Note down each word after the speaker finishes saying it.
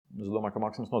Es domāju, ka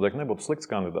Maksims noteikti nebūtu slikts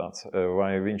kandidāts.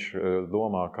 Vai viņš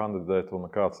domā kandidēt un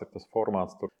kāds ir tas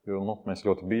formāts tur? Jo, mēs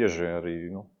ļoti bieži arī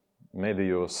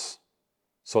medijos,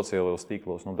 sociālajos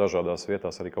tīklos, dažādās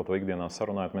vietās, arī kaut ko ikdienā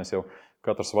sarunājot, mēs jau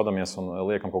katrs vadamies un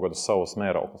liekam kaut kādus savus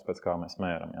mērauktus, pēc kā mēs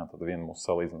mēram. Jā. Tad viena mūs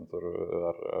salīdzina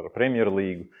ar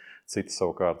Premjerlīgu, citi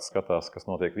savukārt skatās, kas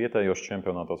notiek vietējos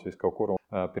čempionātos visu kaut kur.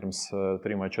 Pirms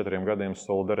 3 vai 4 gadiem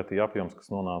Solidarity apjoms, kas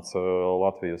nonāca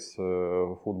Latvijas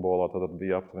futbolā, tad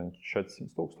bija aptuveni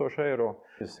 400,000 eiro.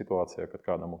 Situācijā, kad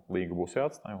kādam līga būs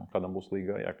jāatstāj un kādam būs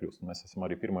līgā jākļūst. Mēs esam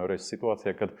arī pirmo reizi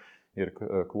situācijā, kad ir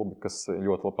klubi, kas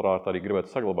ļoti labprāt arī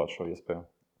gribētu saglabāt šo iespēju.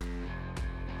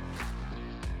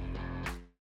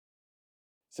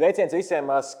 Sveiciens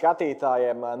visiem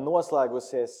skatītājiem.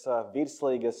 Noslēgusies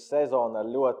Virslīgas sezona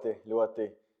ar ļoti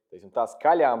tā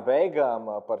skaļām beigām.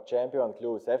 Par čempionu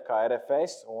kļuvis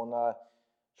FKRFS. Un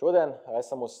šodien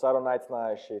esam uz sarunu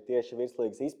aicinājuši tieši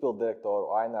Virslīgas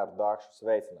izpilddirektoru Aināru Dakšu.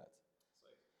 Sveicināts.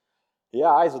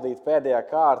 Jā, aizvadīt pēdējā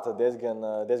kārta,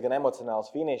 diezgan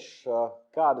emocionāls finišs.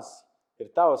 Kādas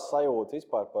ir tavas sajūtas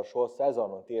vispār par šo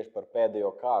sezonu un tieši par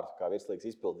pēdējo kārtu kā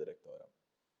Virslīgas izpilddirektoram?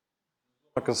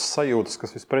 Kas sajūtas,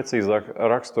 kas visprecīzāk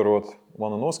raksturot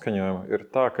manu noskaņojumu, ir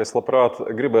tā, ka es labprāt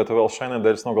gribētu vēl šai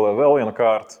nedēļas nogalē vēl vienu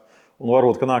kārtu un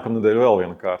varbūt, ka nākamnedēļ vēl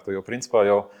vienu kārtu, jo principā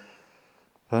jau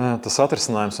tas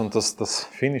atrisinājums un tas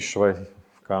finišs, vai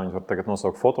kā viņi var tagad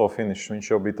nosaukt fotofinišs,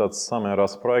 viņš jau bija tāds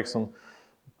samērās projekts un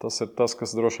tas ir tas,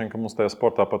 kas droši vien, ka mums tajā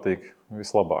sportā patīk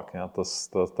vislabāk. Ja?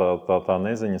 Tā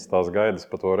neziņas, tās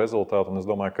gaidas par to rezultātu un es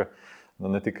domāju, ka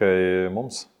ne tikai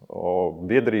mums,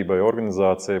 biedrībai,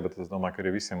 organizācijai, bet es domāju, ka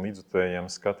arī visiem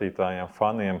līdzjutējiem, skatītājiem,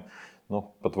 faniem,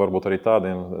 pat varbūt arī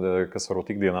tādiem, kas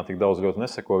varbūt ikdienā tik daudz ļoti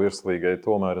neseko Virslīgai,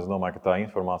 tomēr es domāju, ka tā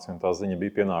informācija un tā ziņa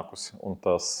bija pienākusi un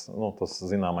tas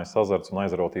zināmais azarts un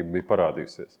aizrautība bija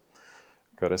parādījusies.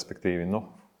 Ka, respektīvi,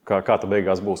 kā tā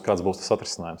beigās būs, kāds būs tas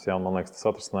atrisinājums. Jā, un man liekas, tas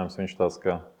atrisinājums viņš tāds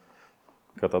kā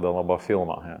tādā labā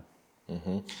filmā. Jā.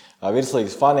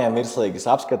 Virslīgas faniem, Virslīgas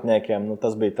apskatniekiem,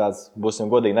 tas bija tāds, būsim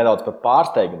godīgi, nedaudz pat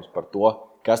pārsteigums par to,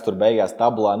 kas tur beigās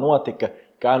tabulā notika.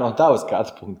 Kā no tavas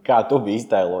skatu punkta, kā tu biji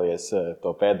iztēlojies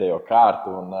to pēdējo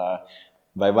kārtu un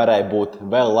vai varēja būt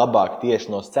vēl labāk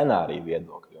tieši no scenārija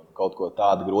viedokļa un kaut ko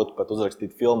tādu grūti pat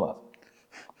uzrakstīt filmās?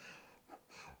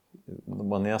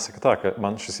 Man jāsaka tā, ka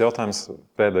man šis jautājums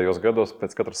pēdējos gados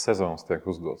pēc katras sezonas tiek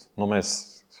uzdots.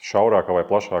 Mēs šaurākā vai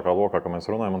plašākā lokā, kā mēs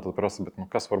runājam, un tad prasa, bet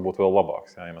kas var būt vēl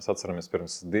labāks? Jā, ja mēs atceramies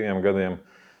pirms 2 gadiem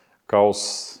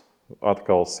kauss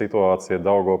atkal situācija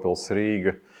Daugavpils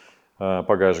Rīga,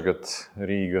 pagājušajā gadā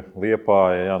Rīga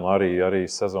Liepāja, jā, arī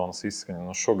sezonas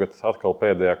izskaņa. Šogad atkal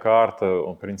pēdējā kārta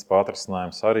un principā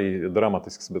atrisinājums arī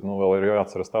dramatisks, bet vēl ir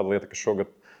jāatceras tāda lieta, ka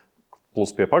šogad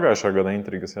plus pie pagājušā gada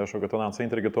intrigas, jā, šogad nāca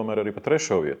intriga tomēr arī pa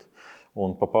 3. vietu.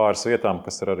 Un pa pāris vietām,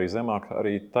 kas ir arī zemāk,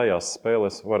 arī tajās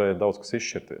spēlēs varēja daudz kas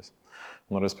izšķirties.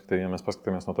 Respektīvi, ja mēs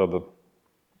paskatāmies no tāda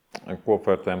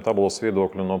kopvērtējuma tabulas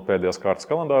viedokļa, no pēdējās kārtas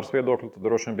kalendāras viedokļa, tad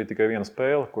droši vien bija tikai viena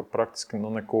spēle, kur praktiski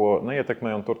neko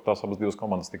neietekmē, un tur tās abas divas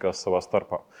komandas tikās savā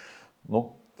starpā.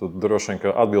 Tad droši vien,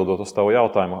 ka atbildot uz tavu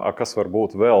jautājumu, kas var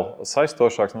būt vēl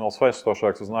saistošāks, vēl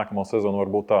saistošāks uz nākamo sezonu,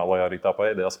 var būt tā, lai arī tā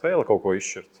pēdējā spēle kaut ko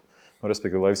izšķirtu.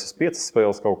 Respektīvi, lai visas 5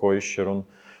 spēles kaut ko izšķir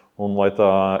un lai tā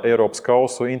Eiropas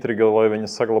kausu intriga, lai viņa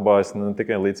saglabājas ne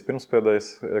tikai līdz pirmspēdējas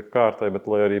kārtai, bet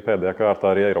lai arī pēdējā kārtā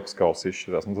arī Eiropas kausu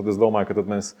izšķirās. Tad es domāju, ka tad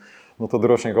mēs tad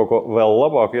droši vien kaut ko vēl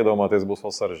labāk iedomāties būs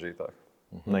vēl sarežģītāk.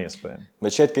 Neiespējami.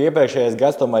 Bet šķiet, ka iepriekšējais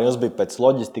gads tomēr jums bija pēc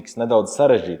loģistikas nedaudz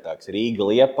sarežģītāks.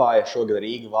 Rīga Liepāja, šogad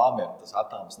Rīga Valmiera. Tas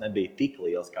attālums nebija tik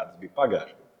liels, kā tas bija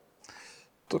pagājušajā.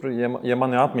 Tur, ja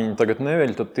mani atmiņa tagad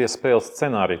neveļ, tad tie spēles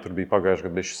scenāriji tur bija pagājušajā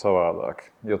gadā bišķi savādāk.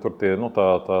 Jo tur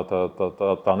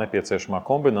tā nepieciešamā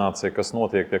kombinācija, kas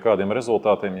notiek pie kādiem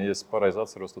rezultātiem, ja es pareizi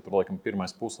atceros, tad tur laikam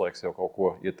pirmais puslaiks jau kaut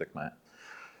ko ietekmē.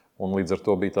 Un līdz ar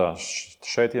to bija tā.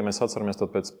 Šeit, ja mēs atceramies,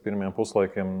 tad pēc pirmajiem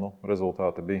puslaikiem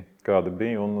rezultāti bija kādi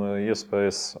bija un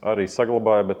iespējas arī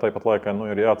saglabāja, bet tāpat laikā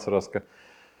ir jāatcerās, ka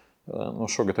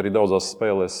šogad arī daudzās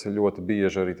spēlēs ļoti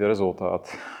bieži arī tie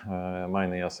rezultāti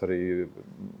mainījās arī,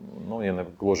 ja ne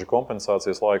gluži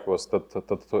kompensācijas laikos,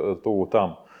 tad tuvu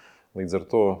tam. Līdz ar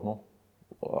to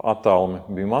attālumi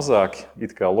bija mazāki,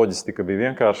 it kā loģistika bija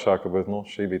vienkāršāka, bet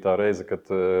šī bija tā reize, kad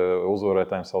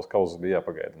uzvarētājiem savus kausus bija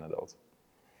jāpagaida nedaudz.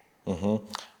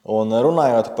 Un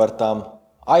runājot par tām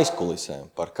aizkulisēm,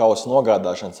 par kausa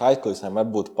nogādāšanas aizkulisēm,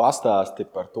 varbūt pastāsti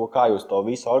par to, kā jūs to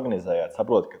visu organizējāt.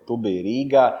 Saprotu, ka tu biji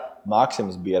Rīgā,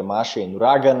 Maksims bija ar mašīnu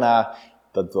Raganā,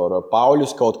 tad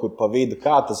Pauļus kaut kur pa vidu.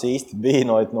 Kā tas īsti bija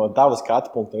no tavas skatu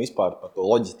punkta un vispār par to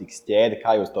loģistikas ķēdi,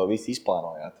 kā jūs to visu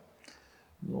izplānojāt?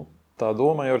 Tā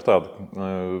doma jau ir tāda.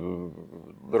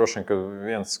 Droši vien, ka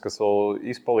viens, kas vēl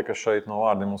izpalika šeit no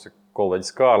vārdiem, mums ir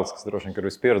kolēģis Kārlis, kas droši vien ir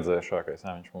vispieredzējušākais.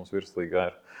 Jā, viņš mums Virslīgā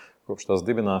ir kopš tās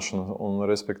dibināšana. Un,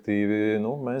 respektīvi,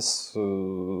 mēs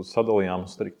sadalījām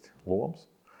strikti lomas,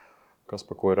 kas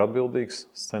par ko ir atbildīgs.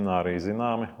 Scenāriji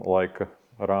zināmi, laika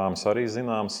rāmis arī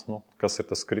zināms. Kas ir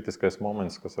tas kritiskais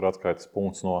moments, kas ir atskaites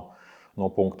punkts no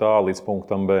punkta A līdz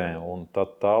punktam B. Un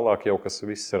tad tālāk jau, kas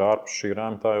viss ir ārpus šī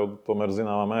rāmja, tā jau tomēr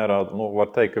zināmā mērā, var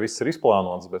teikt, ka viss ir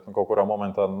izplānots, bet kaut kurā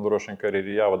momentā droši vien, ka arī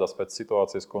ir jāvadās pēc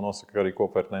situācijas, ko nosaka arī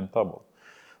kopvērtējuma tabula.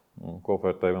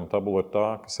 Kopvērtējuma tabula ir tā,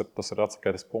 tas ir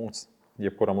atskaites punkts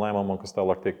jebkuram lēmumam, kas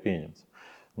tālāk tiek pieņemts.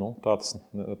 Tā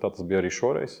tas bija arī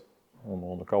šoreiz.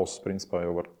 Un Kauss principā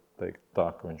jau var teikt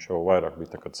tā, ka viņš jau vairāk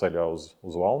bija tā kā ceļā uz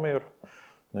Valmieru.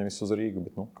 Nevis uz Rīgu,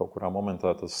 bet kaut kurā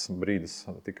momentā tas brīdis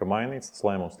tika mainīts, tas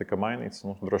lēmums tika mainīts.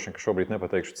 Droši vien, ka šobrīd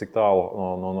nepateikšu, cik tālu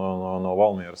no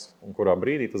Valmieras un kurā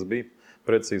brīdī tas bija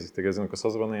precīzi. Es tikai zinu, ka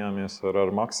sazvanījāmies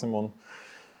ar Maksimu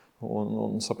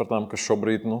un sapratām, ka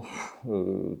šobrīd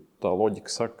tā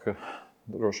loģika saka, ka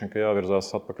droši vien, ka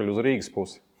jāvirzās atpakaļ uz Rīgas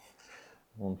pusi.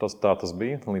 Un tas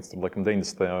bija līdz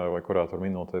 90. vai kurā tur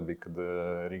minūtē bija, kad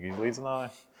Rīga izlīdzināja.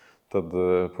 Tad,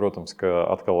 protams, ka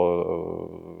atkal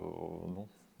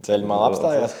ceļu malā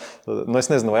apstājās? Es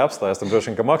nezinu, vai apstājās. Tad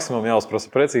droši vien, ka maksimum jāuzprasa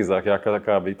precīzāk,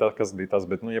 kā bija tas, kas bija tas.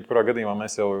 Bet, jebkurā gadījumā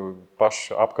mēs jau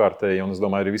paši apkārtēji, un es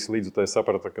domāju, arī visi līdzjutēji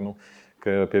saprata, ka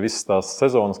pie visas tās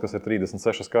sezonas, kas ir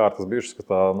 36 kārtas bijušas,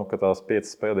 ka tās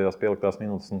 5 pēdējās pieliktās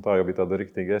minūtes, tā jau bija tāda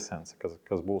riktīga esence,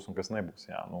 kas būs un kas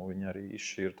nebūs. Jā, viņi arī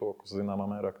izšķīra to, kas zināmā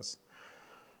mērā, kas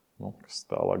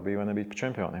tālāk bija vai nebija pa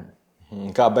čempioniem.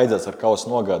 Kā beidzās ar kausa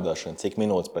nogādāšanu? Cik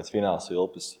minūtes pēc fināla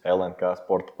vilpas LNK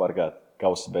sporta parkā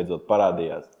kausa beidzot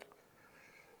parādījās?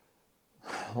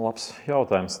 Labs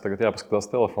jautājums. Tagad jāpaskatās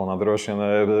telefonā droši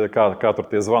vien, kā tur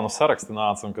tie zvanu saraksti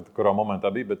nāca un kurā momentā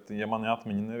bija. Bet, ja mani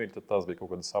atmiņa nevīk, tad tās bija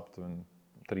kaut kādas aptuveni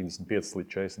 35 līdz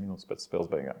 40 minūtes pēc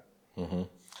spēles beigām.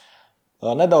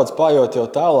 Nedaudz pājot jau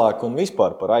tālāk un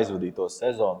vispār par aizvadīto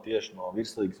sezonu tieši no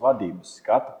Virslīgas vadības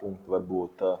skatu punktu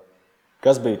varbūt.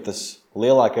 Kas bija tas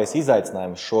lielākais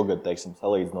izaicinājums šogad,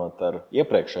 salīdzinot ar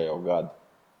iepriekšējo gadu?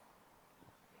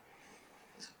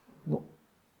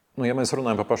 Ja mēs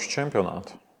runājam par pašu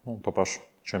čempionātu, un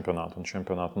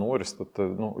čempionātu norisi,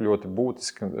 tad ļoti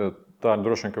būtiski, tā ir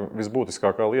droši vien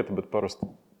visbūtiskākā lieta, bet parasti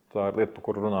tā ir lieta, par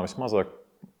kuru runā vismazāk.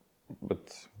 Bet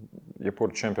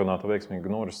jebkura čempionāta veiksmīga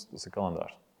norisi, tas ir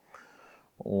kalendārs.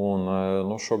 Un,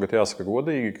 šogad jāsaka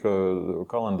godīgi, ka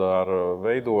kalendāra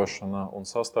veidošana un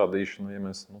sastādīšana, ja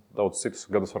mēs daudz citus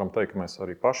gadus varam teikt, ka mēs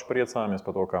arī paši priecājamies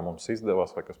par to, kā mums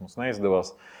izdevās vai kas mums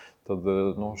neizdevās, tad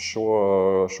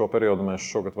šo periodu mēs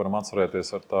šogad varam atcerēties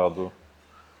ar tādu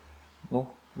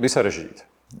visarežģītu.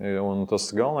 Un tas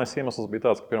galvenais iemesls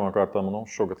bija tāds, ka pirmkārt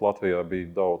šogad Latvijā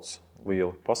bija daudz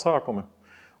lieli pasākumi,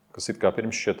 kas it kā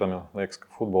pirms šķietami liekas,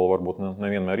 ka futbolu varbūt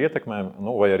nevienmēr ietekmē,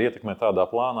 vai arī ietekmē tādā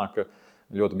plānā, ka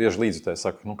ļoti bieži līdzjutēji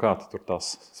saka, kā tur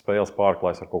tās spēles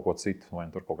pārklājas ar kaut ko citu, vai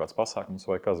tur kaut kāds pasākums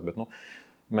vai kas. Bet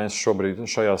mēs šobrīd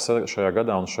šajā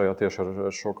gadā un tieši ar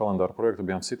šo kalendāru projektu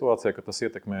bijām situācijā, ka tas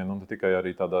ietekmē ne tikai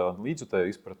arī tādā līdzjutēju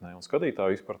izpratnē un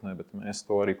skatītāju izpratnē, bet mēs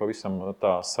to arī pavisam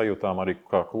tā sajūtām arī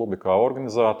kā klubi, kā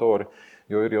organizatori,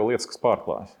 jo ir jau lietas, kas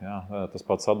pārklājas. Jā. Tas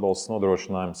pats atbalsts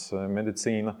nodrošinājums,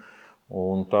 medicīna.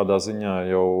 Un tādā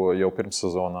ziņā jau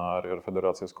pirmssezonā ar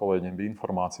federācijas kolēģiem bija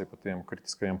informācija par tiem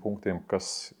kritiskajiem punktiem,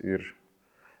 kas ir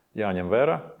jāņem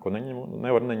vērā, ko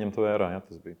nevar neņemt vērā. Ja,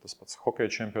 tas bija tas pats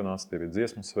hokeja čempionāts, tie bija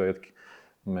dziesmu svētki.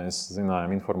 Mēs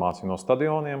zinājām informāciju no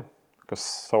stadioniem, kas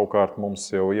savukārt mums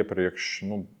jau iepriekš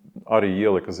arī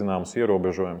ielika zināmus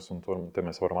ierobežojumus. Un te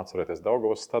mēs varam atcerēties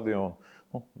Daugavas stadionu,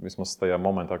 vismaz tajā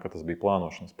momentā, kad tas bija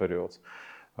plānošanas periods.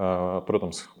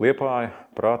 Protams, Liepāja,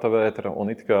 Prātavētra un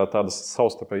tādas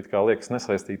savstarpēji liekas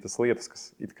nesaistītas lietas, kas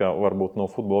varbūt no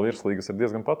futbola virslīgas ir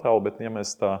diezgan patālu, bet ja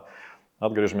mēs tā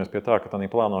atgriežamies pie tā, ka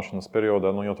tādā plānošanas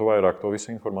periodā, jo tu vairāk to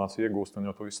visu informāciju iegūst un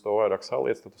jo tu visu to vairāk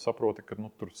saliec, tad tu saproti, ka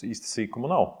tur īsti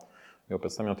sīkumu nav. Jo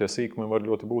pēc tam jau tie sīkumi var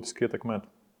ļoti būtiski ietekmēt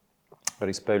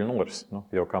arī spēļu norisi.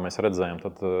 Jau kā mēs redzējām,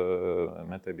 tad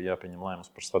Metē bija jāpieņem lēmums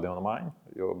par stadiona maiņu,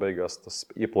 jo beigās tas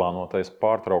ieplānotais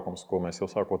pārtraukums, ko mēs jau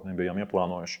sākotnēji bijām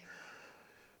ieplānojuši,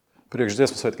 priekš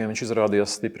dziesmu svētkiem viņš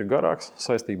izrādījās stipri garāks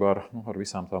saistībā ar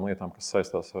visām tām lietām, kas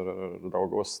saistās ar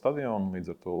Daugavas stadionu.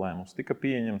 Līdz ar to lēmums tika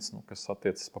pieņemts, kas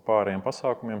attiecas pa pārējiem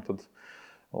pasākumiem. Tad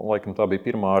laikam tā bija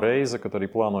pirmā reize, kad arī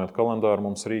plānojot kalendāru,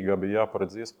 mums Rīgā bija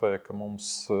jāparedz iespēja, ka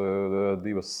mums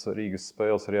 2 Rīgas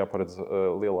spēles ir jāparedz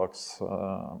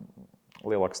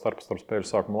lielāks starp spēļu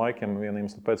sākuma laikiem. Viena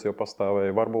iemesla pēc jau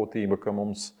pastāvēja varbūtība, ka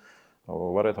mums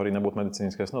varētu arī nebūt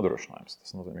medicīniskais nodrošinājums.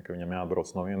 Tas nozīmē, ka viņam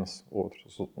jāatbrauc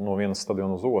no vienas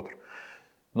stadiona uz otru.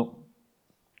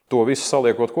 To visu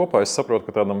saliekot kopā, es saprotu,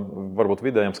 ka tādam varbūt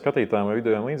vidējam skatītājiem vai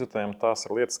vidējiem līdzjutējiem tās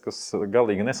ir lietas, kas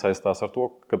galīgi nesaistās ar to,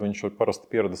 kad viņš ir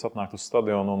parasti pieredzis atnākt uz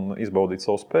stadionu un izbaudīt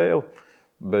savu spēli.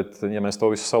 Bet, ja mēs to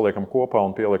visu saliekam kopā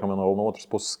un pieliekam no otras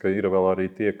puses, ka ir vēl arī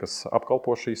tie, kas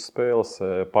apkalpo šīs spēles,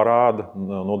 parāda,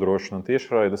 nodrošina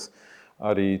tiešraides,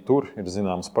 arī tur ir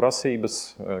zināmas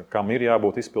prasības, kam ir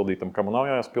jābūt izpildītam, kam nav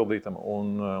jāizpildītam.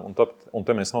 Un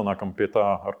te mēs nonākam pie tā,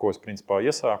 ar ko es principā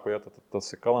iesāku. Ja,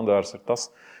 tas kalendārs ir tas,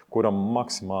 kuram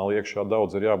maksimāli iekšā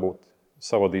daudz ir jābūt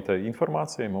savadītai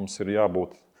informācijai. Mums ir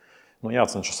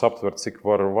jācenšas aptvert, cik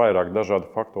var vairāk dažādu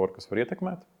faktoru, kas var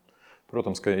ietekmēt.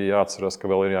 Protams, ka jāatcerās, ka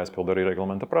vēl ir jāizpild arī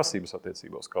reglamenta prasības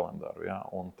attiecībā uz kalendāru. Ja?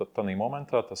 Un tad tādā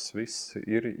momentā tas viss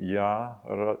ir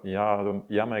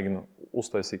jāmēģina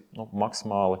uztaisīt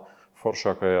maksimāli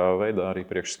foršākajā veidā arī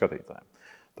priekšskatītājiem.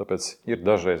 Tāpēc ir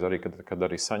dažreiz arī, kad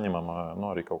arī saņemam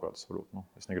arī kaut kādus,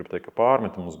 es negribu teikt, ka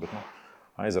pārmetumus, bet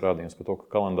aizrādījums par to, ka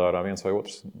kalendārā viens vai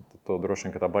otrs, to droši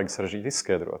vien, ka tā baigi sarežģīti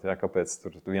izskaidrot. Ja? Kāpēc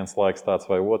tur viens laiks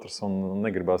tāds vai otrs, un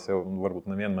negribās jau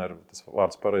varbūt nevienmēr tas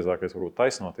vārds pareizākais varbūt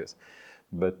taisnoties.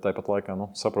 Bet tāpat laikā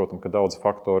saprotam, ka daudz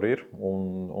faktori ir,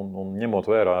 un ņemot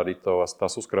vērā arī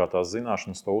tās uzkrātās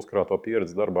zināšanas, to uzkrāto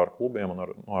pieredzi darbā ar klubiem un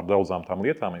ar daudzām tām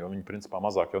lietām, jo viņi principā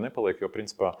mazāk jau nepaliek, jo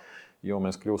principā jau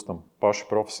mēs kļūstam paši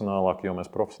profesionālāki, jo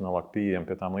mēs profesionālāk pieejam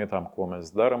pie tām lietām, ko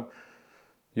mēs daram,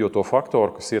 jo to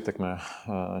faktoru, kas ietekmē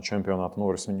čempionāta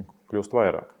norisi, viņi kļūst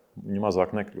vairāk. Viņi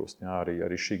mazāk nekļūst. Jā,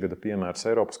 arī šī gada piemērs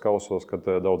Eiropas kausos, kad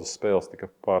daudzas spēles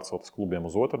tika pārceltas klubiem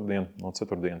uz otrdienu no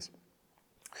ceturtdienas.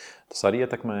 Tas arī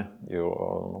ietekmē, jo,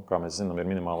 kā mēs zinām, ir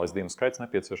minimālais dienu skaits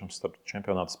nepieciešams starp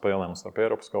čempionāta spēlēm un starp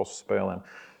Eiropas kausu spēlēm.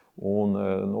 Un,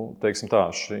 teiksim tā,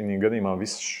 šī gadījumā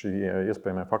visi šie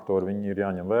iespējamie faktori viņi ir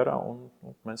jāņem vērā,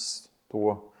 un mēs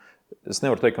to... Es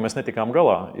nevaru teikt, ka mēs netikām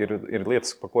galā. Ir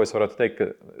lietas, par ko es varētu teikt, ka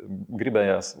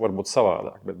gribējās varbūt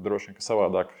savādāk, bet droši vien, ka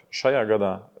savādāk šajā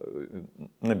gadā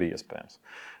nebija iespējams.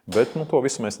 Bet to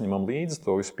visu mēs ņemam līdzi,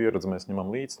 to visu pieredzi mēs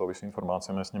ņemam līdzi, to visu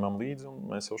informāciju mēs ņemam līdzi,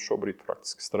 un mēs jau šobrīd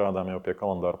praktiski strādājam jau pie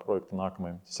kalendāra projekta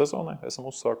nākamajai sezonai.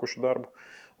 Esam uzsākuši darbu,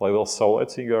 lai vēl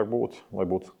saulaicīgāk būtu, lai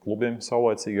būtu klubiem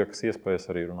saulaicīgākas iespējas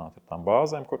arī runāt ar tām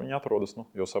bāzēm, kur viņi atrodas,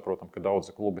 jo saprotam, ka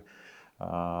daudzi klubi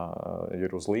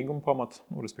ir uz līguma pamata,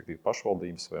 respektīvi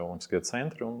pašvaldības vai olimpiskie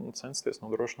centri, un censties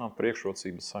nodrošināt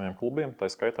priekšrocības saviem klubiem, tā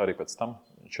skaitā arī pēc tam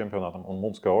čempionātam un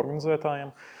mums kā organizētājiem,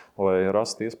 lai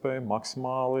rastu iespēju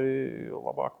maksimāli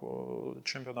labāku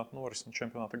čempionātu norisi un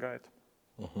čempionāta gaitu.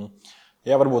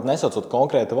 Jā, varbūt nesaucot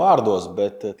konkrēti vārdos,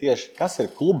 bet tieši kas ir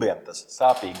klubiem tas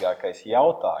sāpīgākais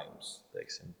jautājums,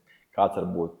 teiksim? Kāds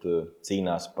varbūt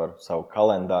cīnās par savu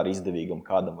kalendāru izdevīgumu,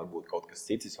 kādam varbūt kaut kas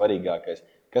cits svarīgākais.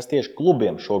 Kas tieši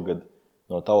klubiem šogad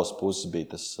no tavas puses bija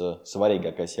tas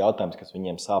svarīgākais jautājums, kas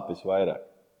viņiem sāp visvairāk?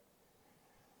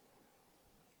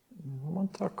 Man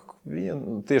tā,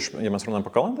 tieši, ja mēs runājam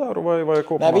par kalendāru vai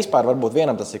kopumā? Nē, vispār varbūt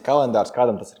vienam tas ir kalendārs,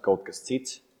 kādam tas ir kaut kas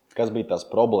cits. Kas bija tās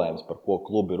problēmas, par ko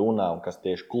klubi runā un kas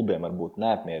tieši klubiem varbūt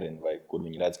neapmierina vai kur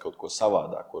viņi redz kaut ko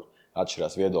savādāk, kur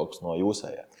atšķirās viedoklis no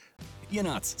jūsējā?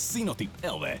 Ienāc Sinotip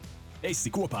LV. Esi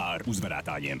kopā ar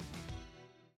uzvarētājiem.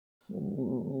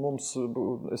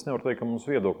 Es nevaru teikt, ka mums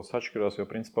viedoklis atšķirās, jo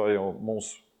principā jau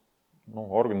mūsu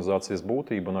organizācijas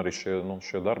būtība un arī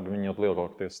šie darbi viņi jau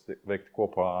lielākoties veikti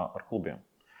kopā ar klubiem.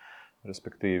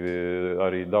 Respektīvi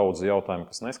arī daudz jautājumu,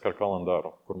 kas neskar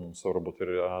kalendāru, kur mums varbūt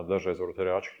ir dažreiz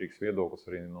arī atšķirīgs viedoklis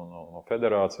arī no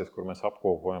federācijas, kur mēs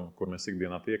apkopojam, kur mēs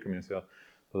ikdienā tiekamies. Jā.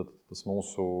 Tad tas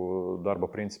mūsu darba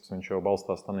princips viņš jau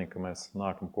balstās tādā, ka mēs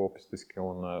nākam kopistiski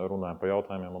un runājam par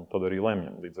jautājumiem un tad arī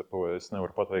lemjam. Līdz ar to es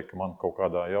nevaru pateikt, ka man kaut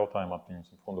kādā jautājumā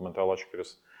fundamentāli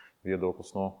atšķiras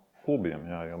viedoklis no klubiem,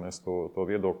 jā, jo mēs to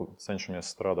viedokli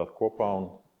cenšamies strādāt kopā un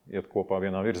iet kopā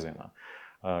vienā virzienā.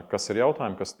 Kas ir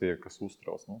jautājumi, kas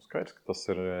uztrauc? Skaidrs, ka tas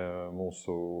ir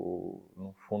mūsu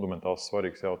fundamentāls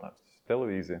svarīgs jautājums. Tas ir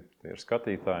televīzija, tie ir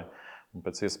skatītāji. Un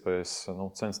pēc iespējas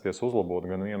censties uzlabot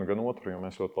gan vienu, gan otru, jo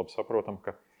mēs ļoti labi saprotam,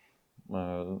 ka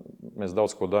mēs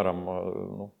daudz ko darām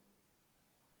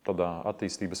tādā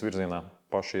attīstības virzienā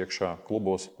paši iekšā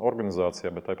klubos, organizācijā,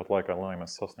 bet tāpat laikā, lai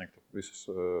mēs sasniegtu visus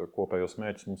kopējos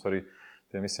mērķus, mums arī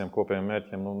tiem visiem kopējiem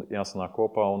mērķiem jāsanāk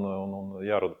kopā un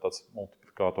jārada tāds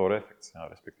multiplikātoru efekts, jā,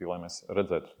 respektīvi, lai mēs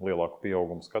redzētu lielāku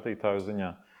pieaugumu skatītāju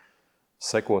ziņā,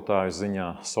 sekotāju ziņā,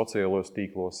 sociālajos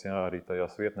tīklos, jā, arī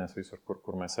tajās vietnēs visur,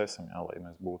 kur mēs esam, jā, lai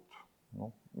mēs būtu,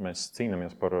 mēs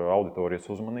cīnamies par auditorijas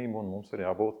uzmanību un mums ir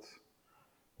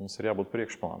jābūt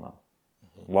priekšplānā.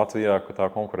 Latvijā, ka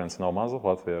tā konkurence nav maza,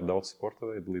 Latvijā ir daudz sporta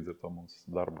veidu, līdz ar to mums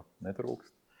darba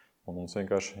netrūkst un mums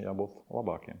vienkārši jābūt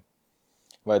labākiem.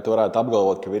 Vai tu varētu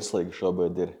apgalvot, ka Virslīga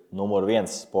šobrīd ir numur 1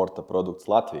 sporta produkts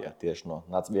Latvijā tieši no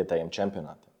vietējiem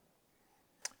čempionātiem?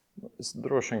 Es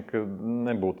droši vien, ka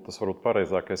nebūtu tas varbūt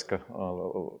pareizākais, ka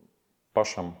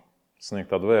pašam sniegt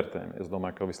tādu vērtējumu. Es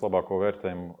domāju, ka vislabāko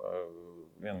vērtējumu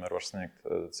vienmēr var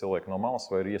sniegt cilvēki no malas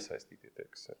vai ir iesaistīti tie,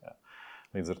 kas ir. Jā.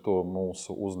 Līdz ar to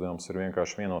mūsu uzdevums ir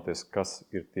vienkārši vienoties, kas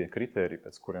ir tie kritēriji,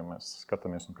 pēc kuriem mēs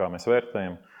skatāmies un kā mēs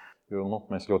vērtējam. Jo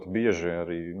mēs ļoti bieži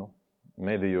arī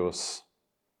medijos,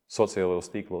 sociālajos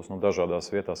tīklos,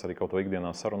 dažādās vietās, arī kaut ko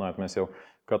ikdienā sarunājot, mēs jau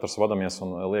katrs vadamies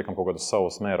un liekam kaut kādus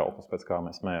savus mēraukļus, pēc kā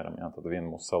mēs mēram. Jā. Tad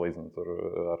vieni mūs salīdzina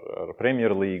ar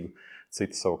Premjerlīgu,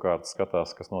 citi savukārt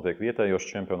skatās, kas notiek vietējos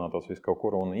čempionātos, visu kaut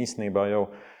kur. Un īstenībā jau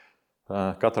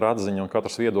katra atziņa un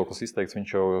katrs viedoklis izteikts,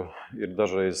 viņš jau ir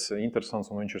dažreiz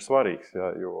interesants un viņš ir svarīgs, jā,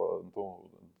 jo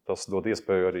tas dod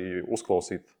iespēju arī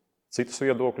uzklausīt citus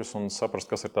viedokļus un saprast,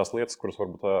 kas ir tās lietas, kuras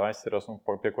varbūt aizcerās un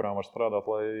pie kurām var strādāt,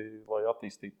 lai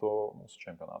attīstītu to mūsu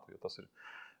čempionātu. Jo tas ir,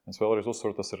 es vēlreiz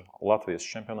uzsveru, tas ir Latvijas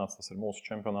čempionāts, tas ir mūsu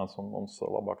čempionāts un mums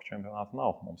labāka čempionāta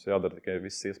nav. Mums jādara tikai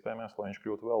viss iespējamais, lai viņš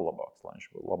kļūtu vēl labāks, lai viņš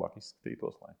labāk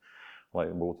izskatītos, lai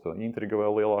būtu intriga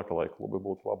vēl lielāka, lai klubi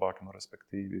būtu labāki,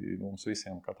 respektīvi mums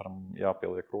visiem katram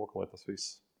jāpieliek roka, lai tas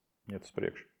viss iet uz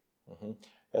priekšu.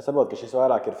 Es saprotu, ka šis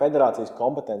vairāk ir federācijas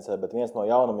kompetencē, bet viens no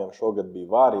jaunumiem šogad bija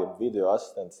VAR, video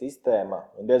asistentu sistēma.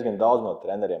 Un diezgan daudz no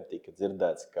treneriem tika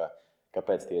dzirdēts,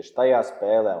 kāpēc tieši tajā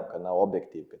spēlē un ka nav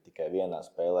objektīvi, ka tikai vienā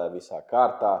spēlē visā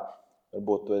kārtā.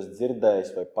 Varbūt tu esi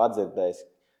dzirdējis vai padzirdējis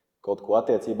kaut ko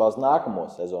attiecībā uz nākamo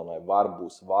sezonu, vai VAR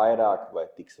būs vairāk, vai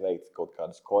tiks veikts kaut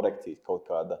kādas korekcijas, kaut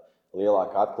kāda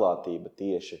lielāka atklātība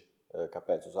tieši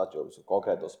kāpēc uz atšķirības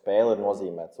konkrēto spēli ir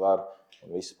nozīmēts VAR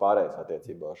un viss pārējais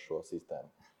attiecībā uz šo sistēmu?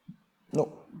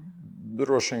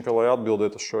 Droši vien, ka, lai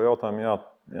atbildētu uz šo jautājumu,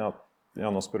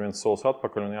 jānospēr viens solis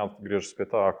atpakaļ un jāatgriežas pie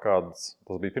tā, kāds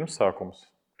tas bija pirmsākums,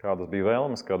 kādas bija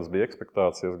vēlmes, kādas bija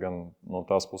ekspektācijas gan no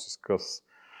tās puses, kas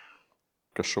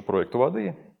šo projektu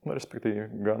vadīja, respektīvi,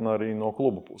 gan arī no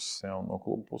klubu puses. Jā, un no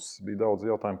klubu puses bija daudz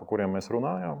jautājumu, par kuriem mēs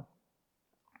runājām.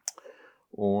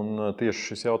 Un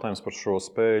tieši šis jautājums par šo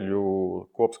spēļu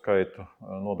kopskaitu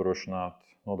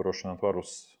nodrošināt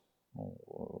varus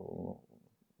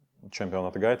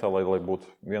čempionāta gaitā, lai būtu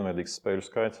vienveidīgs spēļu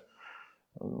skaits,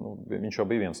 viņš jau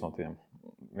bija viens no tiem.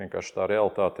 Vienkārši tā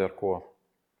realitāte, ar ko,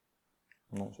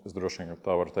 es droši vien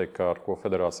tā varu teikt, ar ko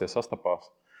federācija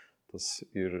sastapās, tas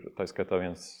ir, tā skaitā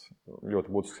viens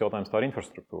ļoti būtisks jautājums, tā ir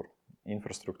infrastruktūra.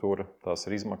 Infrastruktūra, tās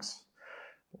ir izmaksas.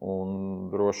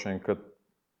 Un droši vien, ka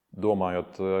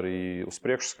domājot arī uz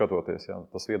priekšu skatoties, jā,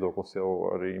 tas viedoklis jau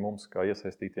arī mums, kā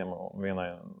iesaistītiem,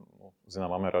 vienai,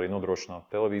 zināmā mērā arī nodrošināt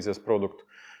televīzijas produktu.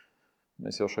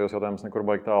 Mēs jau šajos jautājumus nekur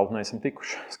baigi tālu neesam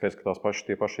tikuši. Skaidrs, ka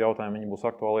tie paši jautājumi viņi būs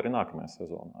aktuāli arī nākamajā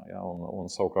sezonā. Jā, un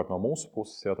savukārt no mūsu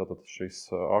puses, jā, tātad šis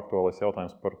aktuālais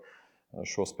jautājums par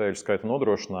šo spēļu skaitu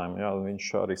nodrošinājumu, jā,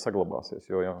 viņš arī saglabāsies.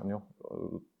 Jo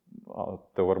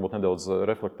tev varbūt nedaudz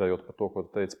reflektējot par to, ko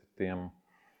tu teici par tiem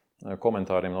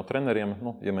komentāriem no treneriem,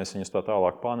 ja mēs viņus tā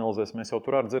tālāk pāanalizēsim, mēs jau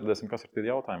tur arī dzirdēsim, kas ir tie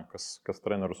jautājumi, kas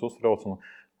trenerus uztrauc un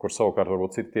kur savukārt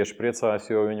varbūt citi tieši priecājas,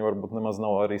 jo viņi varbūt nemaz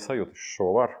nav arī sajutuši šo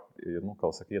varu,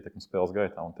 kā saka, ietekmi spēles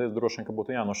gaitā. Un te droši vien, ka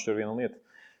būtu jānošķir viena lieta.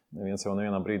 Neviens jau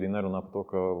nevienā brīdī nerunā par to,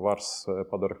 ka vars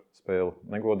padara spēli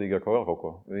negodīgāk vai vēl kaut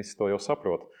ko. Visi to jau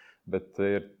saprot, bet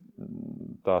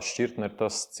tā šķirtne ir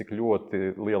tas, cik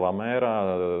ļoti lielā mērā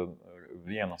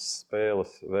vienas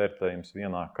spēles vērtējums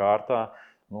vienā kārtā,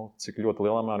 cik ļoti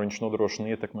lielā mērā viņš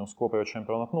nodrošina ietekmi uz kopējo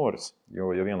čempionātu norisi.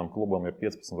 Jo, ja vienam klubam ir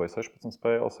 15 vai 16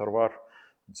 spēles ar varu,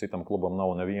 un citam klubam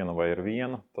nav neviena vai ir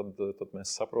viena, tad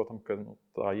mēs saprotam, ka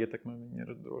tā ietekme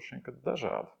ir droši vien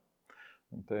dažāda.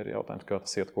 Un te ir jautājums, kā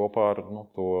tas iet kopā ar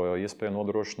to iespēju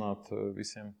nodrošināt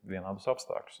visiem vienādus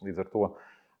apstākļus. Līdz ar to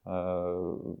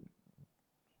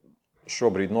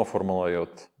šobrīd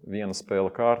noformulējot viena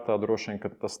spēle kārtā, droši vien, ka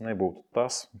tas nebūtu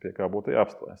tas, pie kā būtu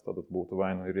jāapstājas. Tad būtu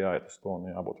vai nu ir jāiet uz to un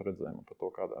jābūt redzējumam par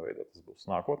to, kādā veidā tas būs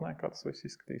nākotnē, kā tas viss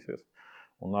izskatīsies.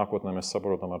 Un nākotnē mēs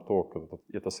saprotam ar to, ka,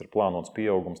 ja tas ir plānots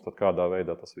pieaugums, tad kādā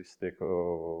veidā tas viss tiek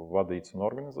vadīts un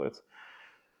organizēts.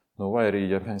 Vai arī,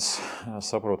 ja mēs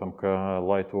saprotam, ka,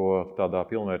 lai to tādā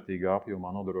pilnvērtīgā apjomā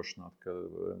nodrošinātu, ka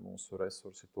mūsu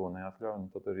resursi to neatļauj,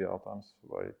 tad ir jautājums,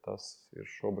 vai tas ir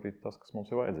šobrīd tas, kas mums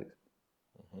ir vajadzīgs.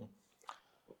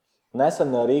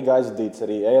 Nesen Rīgā aizvadīts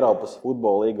arī Eiropas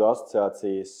futbola līgu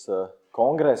asociācijas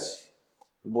kongress.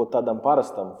 Būt tādam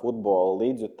parastam futbola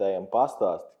līdzjutējam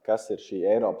pastāst, kas ir šī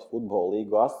Eiropas futbola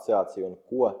līgu asociācija un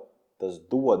ko tas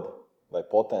dod vai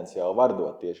potenciāli var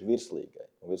dot tieši Virslīgai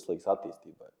un Virslīgas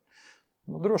attīstībai.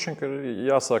 Droši vien, ka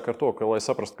jāsāk ar to, ka, lai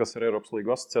saprastu, kas ir Eiropas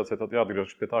Līgu asociācija, tad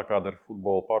jāatgriežas pie tā, kāda ir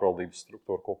futbola pārvaldības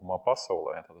struktūra kopumā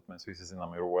pasaulē. Tad mēs visi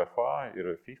zinām, ir UEFA,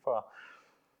 ir FIFA.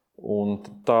 Un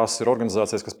tās ir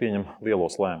organizācijas, kas pieņem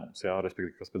lielos lēmumus,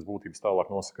 respektīvi, kas pēc būtības tālāk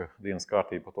nosaka dienas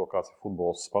kārtību par to, kāds ir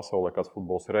futbols pasaulē, kāds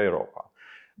futbols ir Eiropā.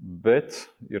 Bet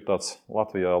ir tāds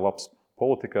Latvijā labs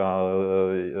politikā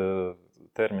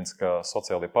termins kā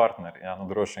sociālie partneri.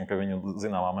 Droši vien, ka viņu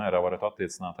zināmā mērā varētu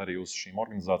attiecināt arī uz šīm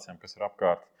organizācijām, kas ir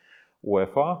apkārt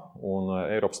UEFA, un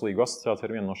Eiropas Līgu asociācija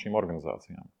ir viena no šīm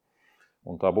organizācijām.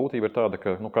 Un tā būtība ir tāda,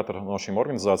 ka katra no šīm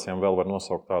organizācijām vēl var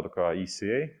nosaukt tādu kā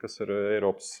ECA, kas ir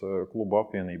Eiropas klubu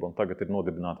apvienība, un tagad ir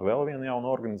nodibināta vēl viena jauna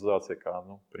organizācija, kā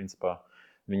principā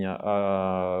viņa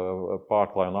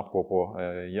pārklāja un apkopo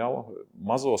jau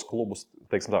mazos klubus,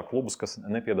 teiksim tā, klubus, kas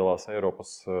nepiedalās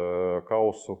Eiropas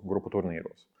kausu grupu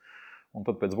turnīros. Un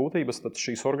tad pēc būtības tad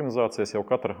šīs organizācijas jau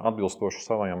katra atbilstoši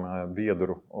savajam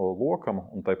biedru lokam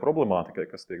un tai problemātikai,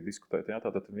 kas tiek diskutēta,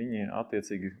 tātad viņi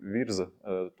attiecīgi virza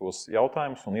tos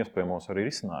jautājumus un iespējamos arī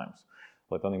risinājumus.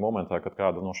 Lai tādā momentā, kad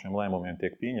kāda no šiem lēmumiem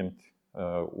tiek pieņemti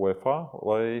UEFA,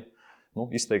 lai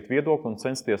izteikt viedokli un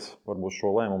censties varbūt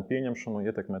šo lēmumu pieņemšanu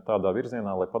ietekmēt tādā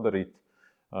virzienā, lai padarītu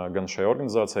gan šai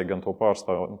organizācijai, gan to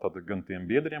pārstāv, gan tiem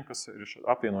biedriem, kas ir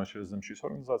apvienojušies zem šīs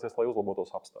organizācijas, lai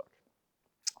uzlabotos apstākļi.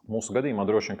 Mūsu gadījumā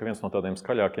droši vien, ka viens no tādiem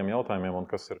skaļākiem jautājumiem, un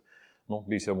kas ir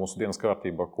bijis jau mūsu dienas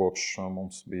kārtībā, kopš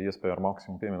mums bija iespēja ar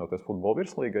Maksimu pievienoties futbola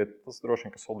Virslīgai, tas droši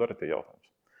vien, ka solidaritāte jautājums.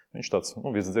 Viņš tāds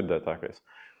visdzirdētākais.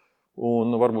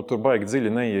 Un varbūt tur baigi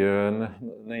dziļi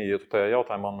neietu tajā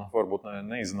jautājumā un varbūt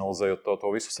neizanalizējot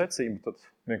to visu secību, tad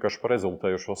vienkārši par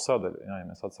rezultējušo sadaļu. Ja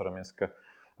mēs atceramies, ka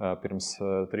pirms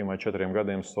 3 vai 4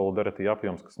 gadiem solidaritāte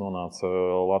apjoms, kas nonāca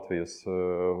Latvijas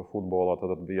futbolā,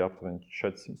 tad bija aptuveni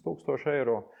 400 000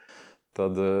 eiro.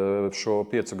 Tad šo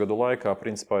 5 gadu laikā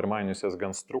principā ir mainījusies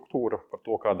gan struktūra par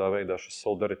to, kādā veidā šis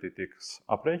solidaritāte tiek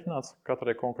aprēķināts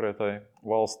katrai konkrētai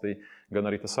valstī, gan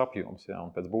arī tas apjoms.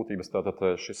 Un pēc būtības tātad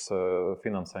šis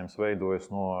finansējums veidojas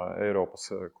no Eiropas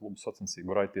klubu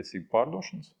sacensību raidtiesību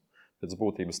pārdošanas. Pēc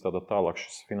būtības tālāk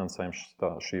šis finansējums,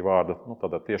 šī vārda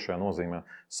tiešajā nozīmē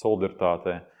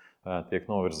solidaritātē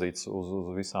tiek novirzīts uz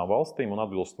visām valstīm un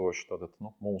atbilstoši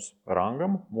mūsu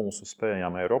rangam, mūsu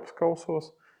spējām Eiropas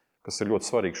kausos, kas ir ļoti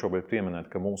svarīgi šobrīd pieminēt,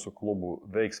 ka mūsu klubu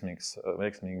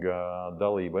veiksmīga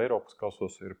dalība Eiropas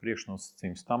kausos ir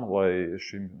priekšnosacījums tam, lai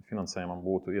šim finansējumam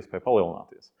būtu iespēja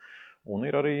palielināties. Un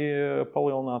ir arī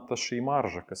palielināta šī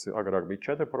marža, kas agrāk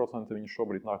bija 4%, viņa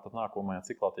šobrīd nākamajā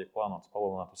ciklā tiek plānots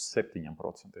palielināt uz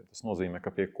 7%. Tas nozīmē,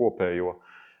 ka pie kopējo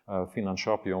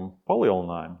finanšu apjomu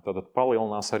palielinājumu tad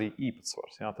palielinās arī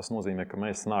īpatsvars. Tas nozīmē, ka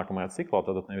mēs nākamajā ciklā,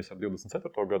 tad nevis ar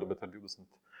 24. gadu, bet ar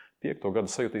 25.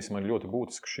 gadu sajutīsim ar ļoti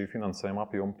būtisku šī finansējuma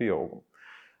apjomu pieaugumu.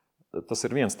 Tas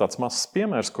ir viens tāds mazs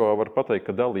piemērs, ko var pateikt,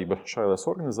 ka dalība šajās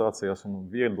organizācijās un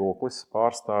viedoklis,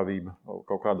 pārstāvība,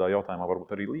 kaut kādā jautājumā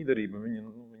varbūt arī līderība,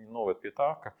 viņi noved pie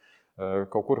tā, ka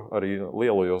kaut kur arī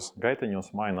lielajos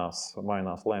gaiteņos mainās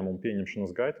lēmumu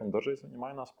pieņemšanas gaita un dažreiz viņi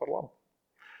mainās par labu.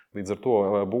 Līdz ar to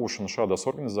būšana šādās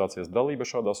organizācijās, dalība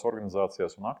šādās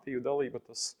organizācijās un aktīva dalība,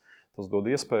 tas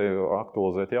dod iespēju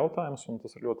aktualizēt jautājumus, un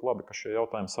tas ir ļoti labi, ka šie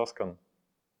jautājumi saskan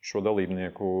šo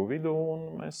dalībnieku vidu,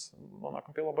 un mēs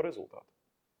nonākam pie laba rezultāta.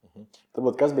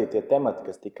 Turbūt, kas bija tie temati,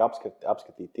 kas tika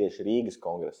apskatīti tieši Rīgas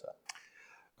kongresā?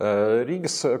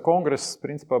 Rīgas kongress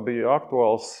principā bija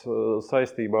aktuāls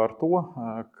saistībā ar to,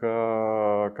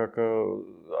 ka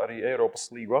arī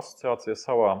Eiropas Līgu asociācija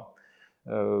savā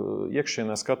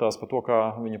iekšienē skatās par to, kā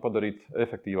viņu padarīt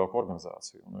efektīvāku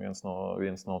organizāciju. Un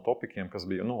viens no topikiem, kas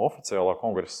bija oficiālā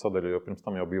kongresa sadaļa, jo pirms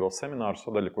tam jau bija vēl semināru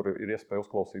sadaļa, kur ir iespēja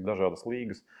uzklausīt dažādas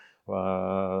līgas,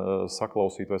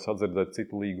 saklausīt vai sadzirdēt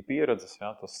citu līgu pieredzes.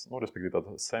 Tas, respektīvi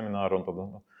tāda semināra un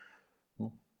tāda,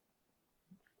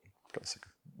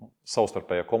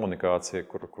 savstarpējā komunikācija,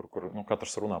 kur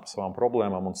katrs runā par savām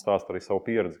problēmām un stāsta arī savu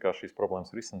pieredzi, kā šīs problēmas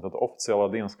risināt. Tad oficiālā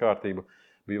dienas kārtība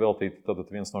bija veltīta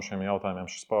viens no šiem jautājumiem,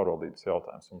 šis pārvaldības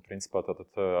jautājums. Un principā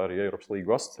arī Eiropas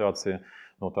Līgu asociācija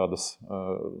no tādas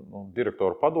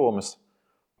direktoru padomes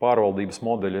pārvaldības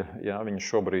modeļa, viņi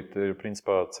šobrīd ir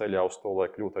principā ceļā uz to, lai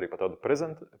kļūtu arī par tādu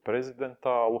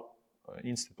prezidentālu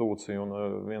institūciju.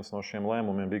 Un viens no šiem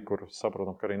lēmumiem bija, kur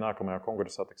saprotam, ka arī nākamajā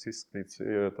kongresā tiks izskatīts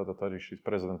arī šīs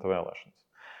prezidenta vēlēšanas.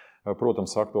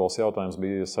 Protams, aktuāls jautājums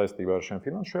bija saistībā ar šiem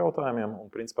finanšu jautājumiem,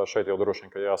 un principā šeit jau droši vien,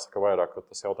 ka jāsaka vairāk, ka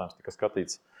tas jautājums tika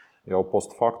skatīts jau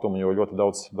post factum, jo ļoti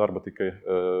daudz darba tika,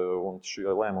 un šie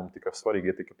lēmumi tika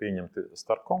svarīgi, tika pieņemti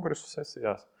starp kongresu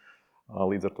sesijās.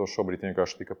 Līdz ar to šobrīd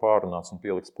vienkārši tika pārunāts un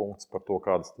pielikts punkts par to,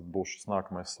 kādas tad būs šis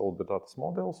nākamais solidaritātes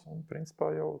modelis, un principā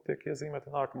jau tiek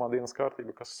iezīmēta nākamā dienas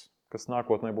kārtība, kas kas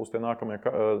nākotnē būs tie nākamie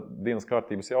dienas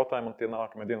kārtības jautājumi, un tie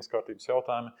nākamie dienas kārtības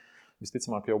jautājumi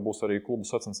visticamāk jau būs arī klubu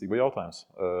sacensību jautājums,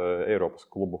 Eiropas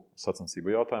klubu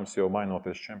sacensību jautājums, jo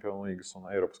mainoties Čempionu līgas un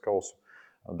Eiropas kausu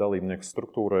dalībnieku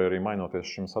struktūrai, arī mainoties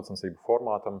šim sacensību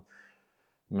formātam,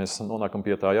 mēs nonākam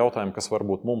pie tā jautājuma, kas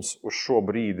varbūt mums uz šo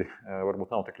brīdi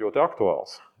varbūt nav tik ļoti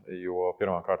aktuāls, jo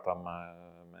pirmām kārtām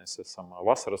mēs esam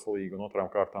vasaras līga, un otrām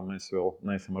kārtām mēs vēl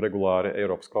neesam regulāri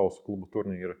Eiropas kausu klubu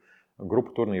turnīru,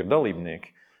 grupu turnīru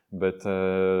dalībnieki, bet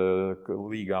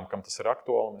līgām, kam tas ir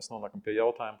aktuāli, mēs nonākam pie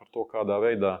jautājuma par to, kādā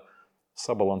veidā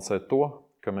sabalansēt to,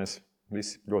 ka mēs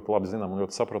visi ļoti labi zinām un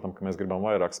ļoti saprotam, ka mēs gribam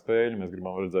vairāk spēļu, mēs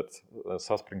gribam redzēt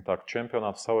saspringtāku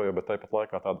čempionātu savajā, bet tāpat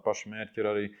laikā tāda paša mērķi ir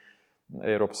arī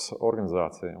Eiropas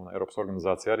organizācija. Un Eiropas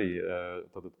organizācija arī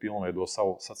pilnveido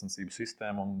savu sacensību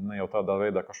sistēmu un ne jau tādā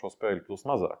veidā, ka šo spēļu kļūst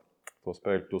mazāk. To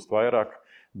spēļu kļūst vairāk,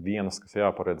 dienas, kas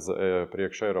jāparedz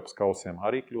priekš Eiropas kausiem,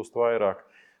 arī kļūst vairāk.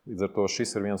 Līdz ar to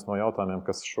šis ir viens no jautājumiem,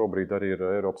 kas šobrīd arī ir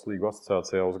Eiropas līgu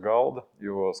asociācijā uz galda,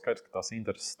 jo skaidrs, ka tās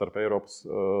intereses starp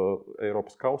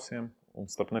Eiropas kausiem un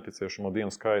starp nepieciešamo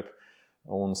dienu skaitu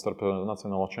un starp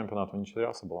nacionālo čempionātu viņš ir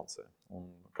jāsabalansē. Un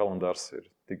kalendārs ir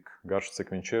tik garš, cik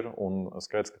viņš ir, un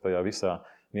skaidrs, ka tajā visā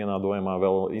vienādojumā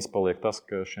vēl izpaliek tas,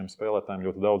 ka šiem spēlētājiem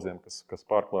ļoti daudziem, kas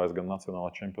pārklājas gan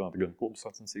nacionālā čempionāta, gan klubu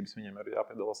sacensības, viņiem ir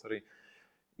jāpiedalās arī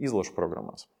izlašu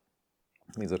programmās.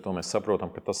 Līdz ar to mēs saprotam,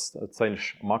 ka tas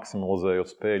ceļš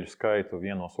maksimalizējot spēļu skaitu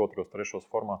vienos, otros, trešos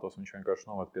formātos, viņš vienkārši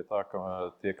noved pie tā, ka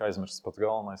tiek aizmirsts pats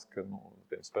galvenais, ka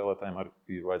tiem spēlētājiem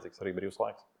ir vajadzīgs arī brīvs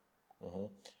laiks.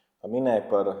 Minēja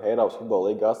par Eiropas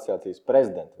futbola līga asociācijas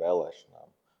prezidenta vēlēšanām.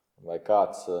 Vai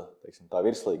kāds, teiksim, tā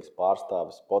Virslīgas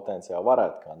pārstāvis potenciāli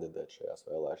varētu kandidēt šajās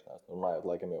vēlēšanās? Runājot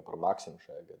laikam jau par Maksimu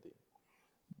šajā gadījumā.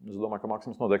 Es domāju, ka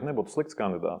Maksims noteikti nebūtu slikts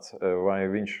kandidāts. Vai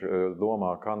viņš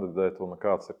domā kandidēt un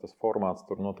kāds ir tas formāts,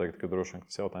 tur noteikti, ka droši vien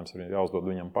tas jautājums ir jāuzdod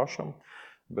viņam pašam.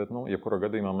 Bet, jebkurā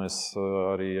gadījumā mēs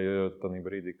arī tādā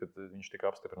brīdī, kad viņš tika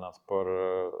apstiprināts par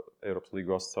Eiropas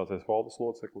līgu asociācijas valdes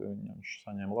locekli, viņš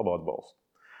saņēma labu atbalstu.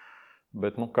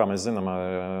 Bet, kā mēs zinām,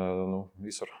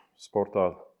 visur sportā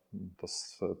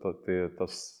tas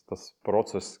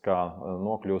process, kā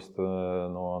nokļūst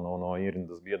no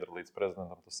ierindas biedra līdz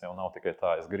prezidentam, tas jau nav tikai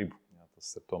tā, es gribu.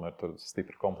 Tas ir tomēr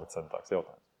stipri komplicentāks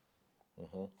jautājums.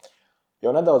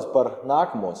 Jau nedaudz par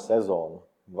nākamo sezonu.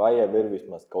 Vai jau ir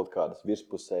vismaz kaut kādas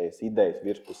virspusējas idejas,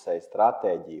 virspusēja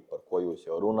stratēģija, par ko jūs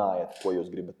jau runājat, ko jūs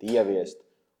gribat ieviest?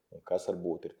 Un kas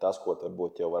varbūt ir tas, ko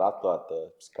varbūt jau var atklāt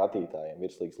skatītājiem,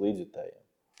 Virslīgas līdzjutējiem?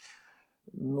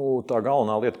 Tā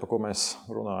galvenā lieta, par ko mēs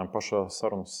runājam pašā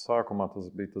sarunas sākumā, tas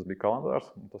bija kalendārs.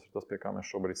 Tas ir tas, pie kā mēs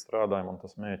šobrīd strādājam, un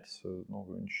tas mērķis,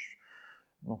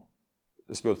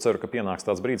 es ļoti ceru, ka pienāks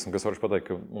tāds brīdis, un kas varu pateikt,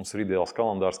 ka mums ir ideāls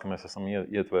kalendārs, ka mēs esam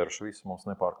ietvēruši visu, mums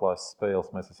nepārklājas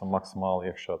spēles, mēs esam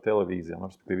maksimāli iekšā televīzijā,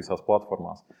 respektīvi visās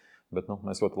platformās. Bet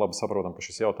mēs ļoti labi saprotam, ka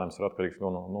šis jautājums ir atkarīgs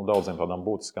no daudziem tādām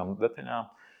būtiskām detaļām.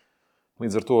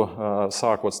 Līdz ar to,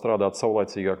 sākot strādāt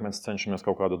saulaicīgāk, mēs cenšamies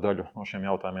kaut kādu daļu no šiem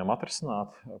jautājumiem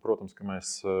atrisināt. Protams, ka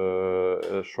mēs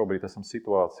šobrīd esam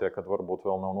situācijā, kad varbūt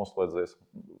vēl nav noslēdzies,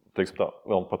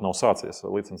 vēl pat nav sācies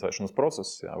licencēšanas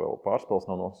process, vēl pārspēles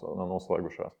nav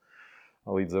noslēgušās.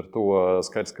 Līdz ar to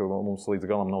skaidrs, ka mums līdz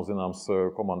galam nav zināms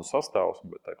komandu sastāvs,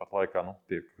 bet tāpat laikā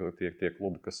tie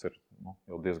klubi, kas ir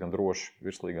jau diezgan droši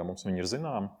Virslīgā, mums viņi ir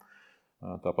zināmi.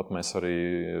 Tāpat mēs arī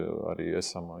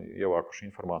esam ievākuši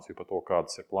informāciju par to,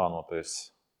 kādas ir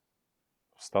plānoties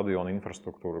stadiona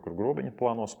infrastruktūra, kur grobiņi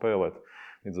plāno spēlēt.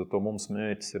 Līdz ar to mums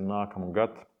mērķis ir nākamā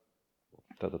gada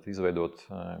tātad izveidot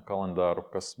kalendāru,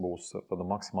 kas būs tāda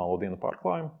maksimālo dienu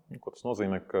pārklājumu. Ko tas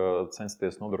nozīmē, ka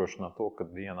censties nodrošināt to, ka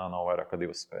dienā nav vairāk kā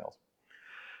 2 spēles.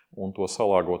 Un to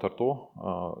salāgot ar to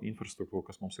infrastruktūru,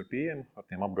 kas mums ir pieejama, ar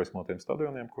tiem apgaismotiem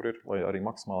stadioniem, kur ir, lai arī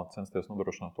maksimāli censties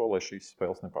nodrošināt to, lai šīs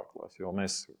spēles nepārklājas. Jo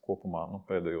mēs kopumā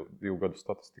pēdējo 2 gadu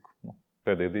statistiku,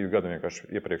 pēdējie 2 gadi vienkārši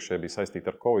iepriekšēji bija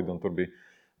saistīti ar Covid, un tur bija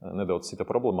nedaudz cita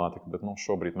problemātika, bet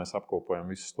šobrīd mēs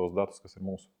apkopojam visus tos datus, kas ir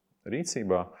mūsu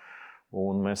rīcībā,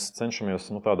 un mēs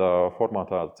cenšamies tādā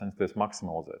formātā censties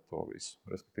maksimalizēt to visu,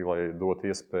 respektīvi, lai dot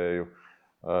iespēju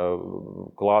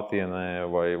klātienē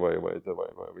vai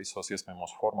visos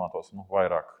iespējamos formātos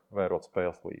vairāk vērot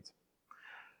spēles līdzi.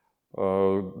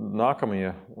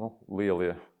 Nākamie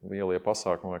lielie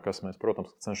pasākumi, kas mēs,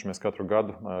 protams, cenšamies katru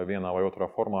gadu vienā vai otrā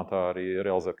formātā arī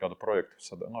realizēt kādu projektu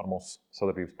ar mūsu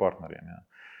sadarbības partneriem.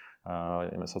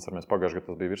 Ja mēs atceramies, pagājušajā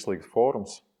gadā tas bija Virslīgas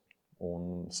fórums,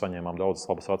 un saņēmām daudzas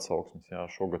labas atsauksmes.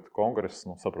 Šogad kongress,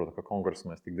 saprotu, ka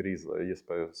kongresu mēs tik drīz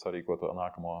iespēju sarīkot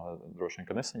nākamo droši vien,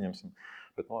 ka nesaņemsim,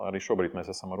 bet arī šobrīd mēs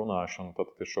esam runājuši, un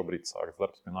tad ir šobrīd sākts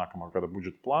darbs pie nākamā gada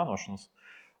budžeta plānošanas,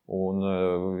 Un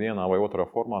vienā vai otrā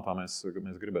formātā mēs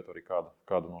gribētu arī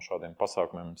kādu no šādiem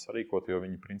pasākumiem sarīkot, jo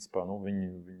viņi principā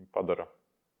viņi padara.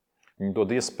 Viņi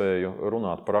dod iespēju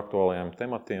runāt par aktuālajiem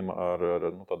tematiem ar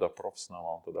tādā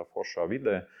profesionālā un tādā foršā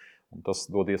vidē. Un tas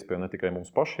dod iespēju ne tikai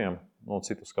mums pašiem,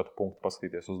 citu skatu punktu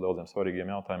paskatīties uz daudziem svarīgiem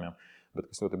jautājumiem, bet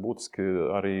kas ļoti būtiski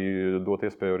arī dot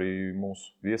iespēju arī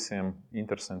mūsu viesiem,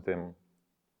 interesantiem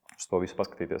uz to visu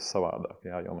paskatīties savādāk.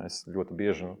 Jā, jo mēs ļoti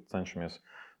bieži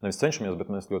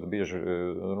bet mēs ļoti bieži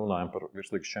runājam par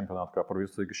Virslīgas čempionātu kā par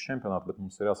Virslīgas čempionātu, bet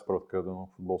mums ir jāsaprot, ka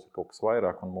futbols ir kaut kas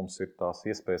vairāk un mums ir tās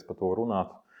iespējas par to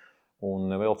runāt.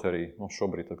 Un nevelti arī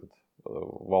šobrīd, kad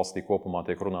valstī kopumā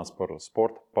tiek runāts par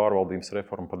sporta pārvaldības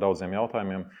reformu, par daudziem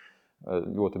jautājumiem,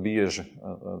 ļoti bieži,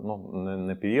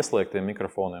 ne pie ieslēgtiem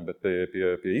mikrofoniem, bet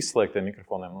pie izslēgtiem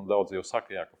mikrofoniem. Daudz jau saka,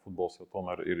 jā, ka futbols jau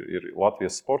tomēr ir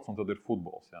Latvijas sports un tad ir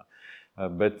futbols. Jā.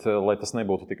 Bet, lai tas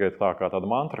nebūtu tikai tā kā tāda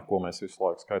mantra, ko mēs visu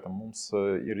laiku skaitam, mums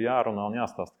ir jārunā un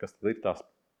jāstāsta, kas tad ir tās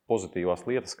pozitīvās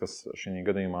lietas, kas šī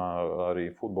gadījumā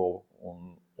arī futbolu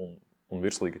un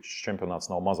Virslīgas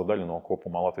čempionāts nav maza daļa no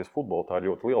kopumā Latvijas futbola. Tā ir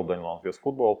ļoti liela daļa no Latvijas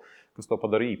futbola, kas to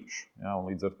padara īpašu. Ja, un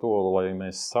līdz ar to, lai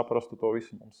mēs saprastu to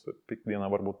visu, mums pikdienā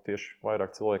varbūt tieši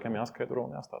vairāk cilvēkiem jāskaidro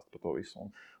un jāstāsta par to visu.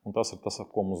 Un tas ir tas, ar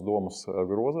ko mums domas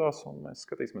grozās, un mēs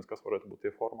skatīsimies, kas varētu būt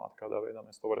tie formāti, kādā veidā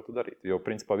mēs to varētu darīt. Jo,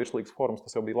 principā, Virslīgas fórums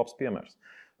tas jau bija labs piemērs.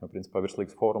 Principā,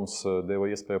 Virslīgas fórums deva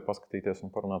iespēju paskatīties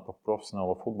un parunāt par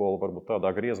profesionālo futbolu, varbūt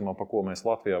tādā griezumā, par ko mēs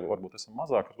Latvijā varbūt esam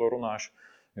mazāk ar to runājuši.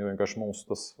 Jo vienkārši mūsu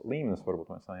tas līmenis varbūt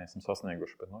mēs neesam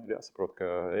sasnieguši, bet ir jāsaprot, ka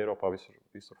Eiropā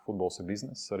visur futbols ir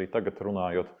bizness. Arī tagad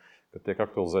runājot, kad tiek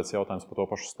aktualizēts jautājums par to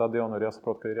pašu stadionu, ir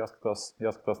jāsaprot, ka ir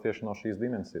jāskatās tieši no šīs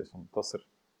dimensijas. Un tas ir,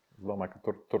 es domāju, ka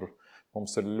tur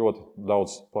mums ir ļoti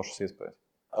daudz plašas iespējas.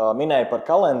 Minēju par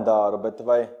kalendāru, bet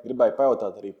vai gribēju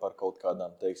pajautāt arī par kaut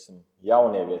kādām,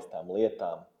 jaunieviestām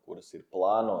lietām, kuras ir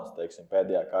plānos,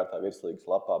 pēdējā kārtā Virslīgas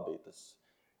lapā bija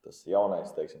tas jaunais,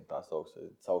 tā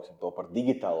sauksim to par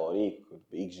digitālo rīku, kur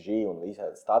bija XG un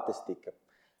visādi statistika,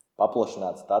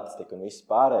 paplašināta statistika un viss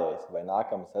pārējais, vai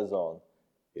nākamā sezona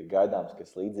ir gaidāms,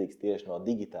 kas līdzīgs tieši no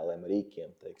digitāliem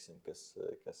rīkiem, kas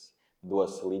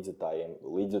dos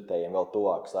līdzjutējiem vēl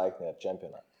tuvāku saikni ar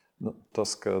čempionātu.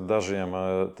 Tas, ka daži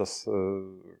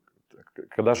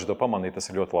to pamanīja,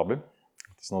 tas ir ļoti labi.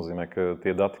 Tas nozīmē, ka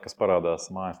tie dati, kas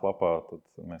parādās mājaslapā, tad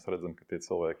mēs redzam, ka tie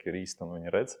cilvēki ir īsti un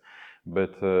viņi redz.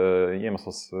 Bet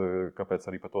iemesls, kāpēc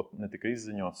arī par to netika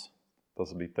izziņots,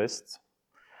 tas bija tests.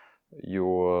 Jo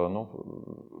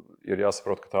ir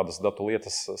jāsaprot, ka tādas datu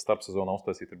lietas starpsezonā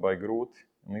uztaisīt ir baigi grūti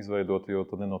un izveidot, jo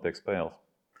tad nenotiek spēles.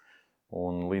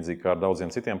 Un līdzīgi kā ar daudziem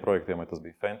citiem projektiem, vai tas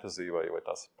bija fantasy vai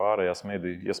tās pārējās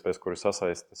mediju iespējas, kuri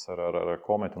sasaistas ar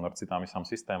kometu un ar citām visām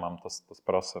sistēmām, tas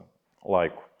prasa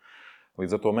laiku.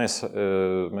 Līdz ar to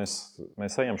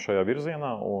mēs ejam šajā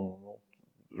virzienā un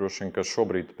droši vien, ka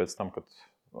šobrīd pēc tam, kad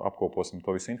apkoposim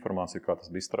to visu informāciju, kā tas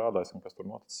bija strādājis un kas tur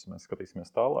noticis, mēs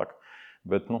skatīsimies tālāk.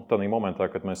 Bet tādā momentā,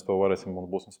 kad mēs to varēsim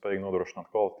un būsim spējīgi nodrošināt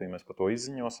kvalitāti, mēs par to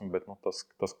izziņosim, bet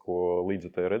tas, ko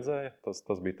līdzjutēji redzēja,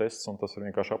 tas bija tests un tas ir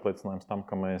vienkārši apliecinājums tam,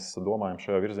 ka mēs domājam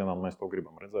šajā virzienā un mēs to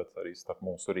gribam redzēt arī starp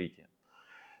mūsu rīkiem.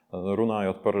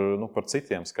 Runājot par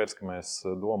citiem, skaidrs, ka mēs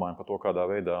domājam par to, kādā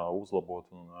veidā uzlabot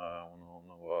un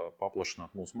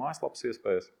paplašināt mūsu mājaslapas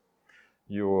iespējas,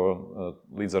 jo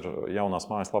līdz ar jaunās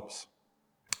mājaslapas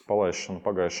palaišanu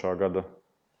pagājušā gada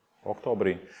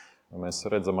oktobrī mēs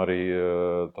redzam arī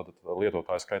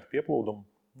lietotāju skaita pieplūdumu.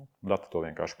 Dati to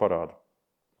vienkārši parāda.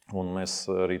 Un mēs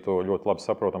arī to ļoti labi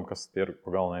saprotam, kas tie ir pa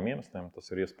galvenajiem iemesliem. Tas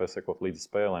ir iespēja sekot līdzi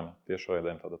spēlēm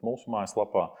tiešraidēm mūsu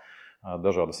mājaslapā.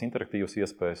 Dažādas interaktīvas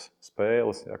iespējas,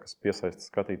 spēles, kas piesaista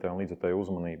skatītāju un līdzjutēju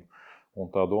uzmanību. Un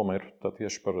tā doma ir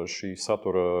tieši par šī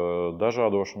satura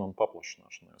dažādošanu un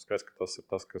paplašināšanu. Skaidrs, ka tas ir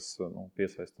tas, kas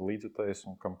piesaista līdzjutējus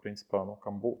un kam principā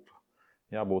kam būtu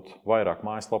jābūt vairāk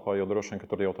mājaslapā, jo droši vien,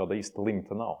 ka tur jau tāda īsta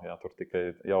limita nav. Jā, tur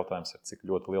tikai jautājums ir, cik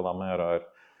ļoti lielā mērā ir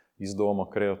izdoma,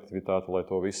 kreativitāte, lai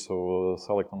to visu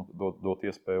salikt un dot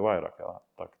iespēju vairāk. Jā.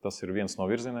 Tā, tas ir viens no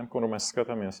virzieniem, kuru mēs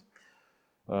skatāmies.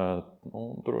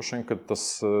 Droši vien, ka tas,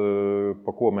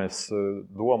 pa ko mēs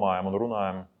domājam un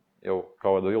runājam jau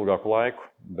kādu ilgāku laiku,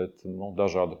 bet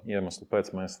dažādu iemeslu pēc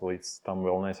mēs līdz tam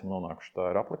vēl neesam nonākuši. Tā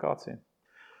ir aplikācija,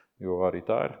 jo arī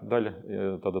tā ir daļa,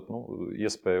 tātad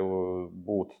iespēju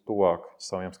būt tuvāk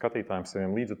saviem skatītājiem,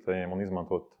 saviem līdzjutējiem un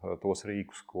izmantot tos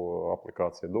rīkus, ko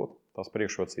aplikācija dod, tās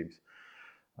priekšrocības.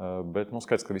 Bet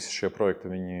skaidrs, ka visi šie projekti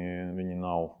viņi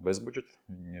nav bezbudžeti,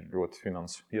 viņi ir ļoti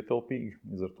finansu ietilpīgi.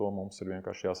 Līdz ar to mums ir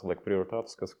vienkārši jāsaliek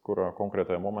prioritātes, kurā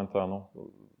konkrētajā momentā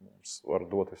mums var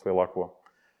dot vislielāko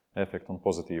efektu un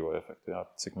pozitīvo efektu. Jā,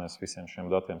 cik mēs visiem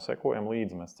šiem datiem sekojam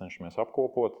līdzi, mēs cenšamies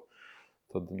apkopot,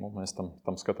 tad mēs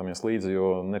tam skatāmies līdzi, jo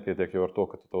nepietiek jau ar to,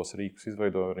 ka tu tos rīkus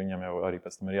izveido, viņam jau arī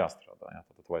pēc tam ir jāstrādā. Ja?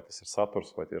 Tad vai tas ir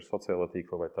saturs, vai tie ir sociālā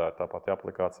tīkla, vai tā ir tā pati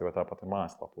aplikācija, vai tā pati ir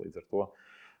mājaslapa līdz ar to.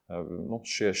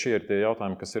 Šie ir tie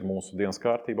jautājumi, kas ir mūsu dienas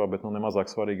kārtībā, bet nemazāk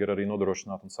svarīgi ir arī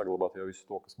nodrošināt un saglabāt jau visu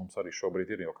to, kas mums arī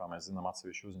šobrīd ir, jo, kā mēs zinām,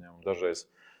 atsevišķi uzņēmumi dažreiz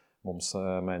mums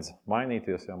mēdz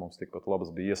mainīties, ja mums tikpat labas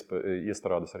bija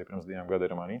iestrādes arī pirms 2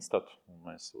 gadiem ar Instatu.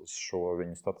 Mēs uz šo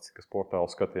viņu statistikas portālu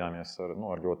skatījāmies ar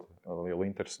ļoti lielu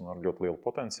interesi un ar ļoti lielu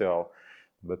potenciālu,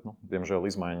 bet, diemžēl,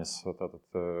 izmaiņas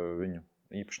viņu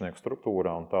īpašnieku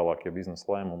struktūrā un tālākie biznesa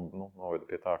lēmumi noveda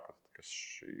pie tā, ka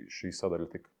šī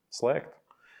sadaļa tika slēgta.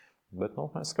 Bet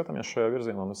mēs skatāmies šajā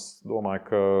virzienā, un es domāju,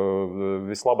 ka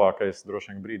vislabākais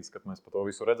droši vien brīdis, kad mēs par to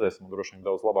visu redzēsim, un droši vien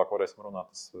daudz labāk varēsim runāt,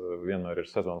 tas vienmēr ir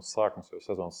sezonas sākums, jo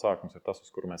sezonas sākums ir tas,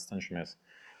 uz kuru mēs cenšamies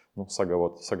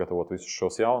sagatavot visus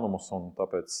šos jaunumus, un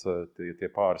tāpēc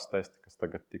tie pāris testi, kas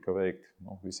tagad tika veikti,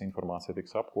 visa informācija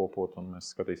tiks apkopot, un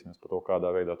mēs skatīsimies par to,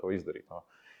 kādā veidā to izdarīt.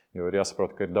 Jo ir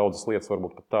jāsaprot, ka ir daudzas lietas,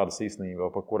 varbūt pat tādas īstenībā,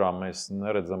 par kurām mēs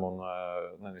neredzam, un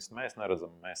nevis mēs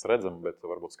neredzam, mēs redzam, bet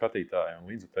varbūt skatītāji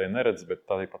un līdzjutēji neredz, bet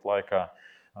tāpat laikā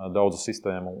daudzu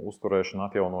sistēmu uzturēšana,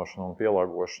 atjaunošana un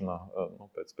pielāgošana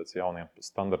pēc jauniem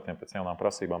standartiem, pēc jaunām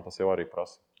prasībām, tas jau arī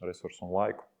prasa resursu un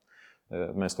laiku.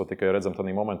 Mēs to tikai redzam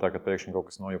tādā momentā, kad pēkšņi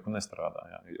kaut kas nojuka nestrādā,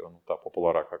 jo tā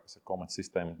populārākā, kas ir komerces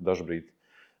sistēma, dažbrīd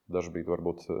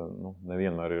varbūt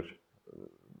nevienmēr ir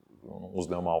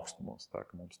uzdevuma augstumos. Tā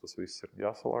ka mums tas viss ir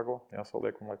jāsalāgo,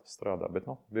 jāsaliek un lai tas strādā. Bet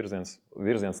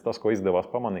virziens tas, ko izdevās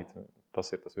pamanīt,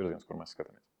 tas ir tas virziens, kur mēs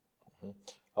skatāmies.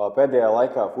 Pēdējā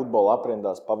laikā futbola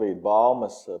aprindās pavīd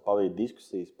baumas, pavīd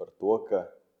diskusijas par to, ka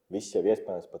viss jau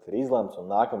iespējams pat ir izlemts un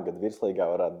nākamgad Virslīgā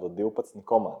varētu būt 12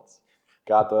 komandas.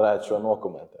 Kā tu varētu šo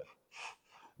nokomentēt?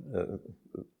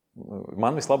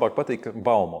 Man vislabāk patīk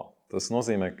baumo. Tas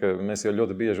nozīmē, ka mēs jau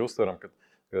ļoti bieži uztveram, ka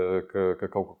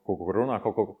kaut ko runā,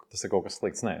 tas ir kaut kas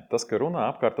slikts. Nē, tas, ka runā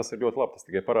apkārt, tas ir ļoti labi. Tas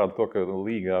tikai parāda to, ka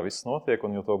līgā viss notiek,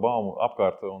 un jo to baumu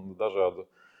apkārt un dažādu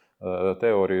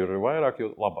teoriju ir vairāk,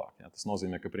 jo labāk. Ja? Tas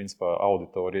nozīmē, ka principā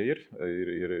auditorija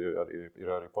ir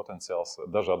arī potenciāls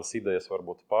dažādas idejas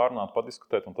varbūt pārnāt,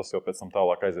 padiskutēt, un tas jau pēc tam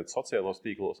tālāk aiziet sociālos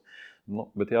tīklos.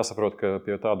 Bet jāsaprot, ka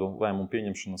pie tādu lēmumu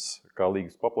pieņemšanas kā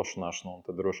līgas paplašināšana, un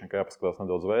tad droši vien, ka jāpaskatās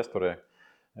nedaudz vēsturē,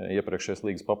 iepriekšējais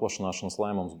līgas paplašināšanas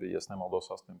lēmums bija, ja nemaldos,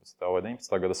 18. vai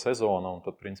 19. gada sezona, un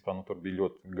tad, principā, tur bija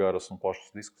ļoti garas un plašas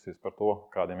diskusijas par to,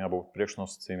 kādiem jābūt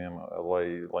priekšnosacījumiem,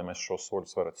 lai mēs šos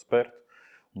soļus varētu spērt.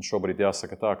 Un šobrīd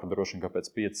jāsaka tā, ka droši vien, ka pēc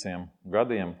 5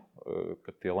 gadiem,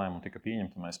 kad tie lēmumi tika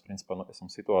pieņemti, mēs, principā, esam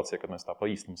situācijā, kad mēs tā pa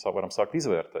īstam varam sākt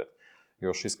izvērtēt.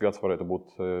 Jo šis gads varētu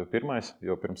būt pirmais,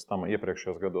 jo pirms tam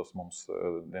iepriekšējos gados mums,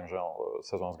 diemžēl,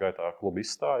 sezonas gaitā klubi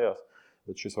izstājās.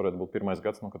 Bet šis varētu būt pirmais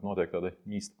gads, kad notiek tāda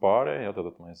īsta pārēja.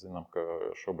 Tad mēs zinām, ka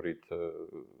šobrīd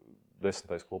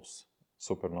 10. klubs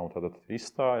Supernova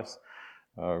izstājas.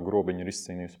 Grobiņi ir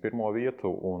izcīnījusi 1. vietu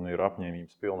un ir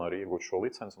apņēmības pilna arī iegūt šo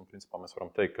licenci. Un, principā, mēs varam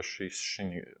teikt, ka šī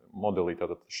modelī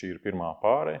šī ir pirmā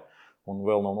pārēja un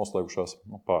vēl nav noslēgušās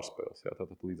pārspēles.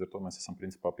 Līdz ar to mēs esam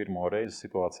principā pirmo reizi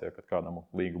situācijā, kad kādam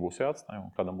līga būs jāatstāj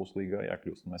un kādam būs līgā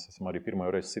jākļūst. Un mēs esam arī pirmo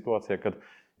reizi situācijā, kad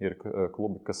ir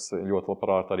klubi, kas ļoti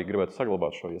labprāt arī gribētu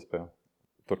saglabāt šo iespēju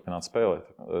turpināt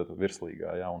spēlēt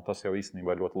Virslīgā. Un tas jau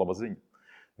īstenībā ir ļoti laba ziņa.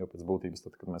 Jo pēc būtības,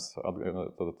 tad, kad mēs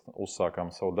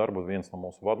uzsākām savu darbu, viens no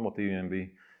mūsu vadmotīviem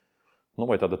bija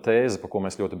vai tāda tēze, par ko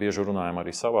mēs ļoti bieži runājam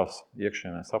arī savās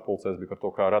iekšienēs sapulcēs, bija par to,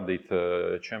 kā radīt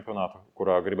čempionātu,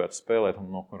 kurā gribētu spēlēt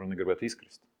un no kura negribētu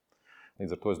izkrist.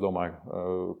 Līdz ar to es domāju,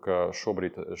 ka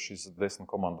šobrīd šis 10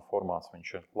 komandu formāts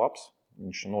viņš ir labs.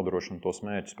 Viņš nodrošina tos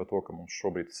mērķus par to, ka mums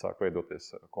šobrīd sāk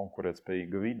veidoties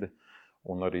konkurētspējīga vide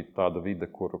un arī tāda vide,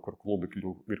 kur klubi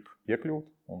ir iekļūt.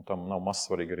 Un tam nav maz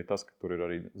svarīgi arī tas, ka tur ir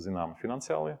arī zināmi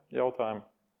finansiālie jautājumi.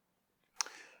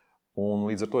 Un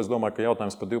līdz ar to es domāju, ka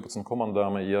jautājums par 12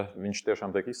 komandām, ja viņš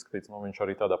tiešām tiek izskatīts, viņš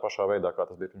arī tādā pašā veidā, kā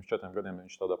tas bija pirms 4 gadiem,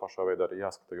 viņš tādā pašā veidā arī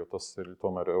jāskata, jo tas ir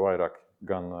tomēr vairāk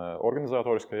gan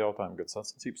organizatoriskā jautājumi, gan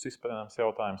sacensības izspēlējums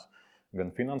jautājums,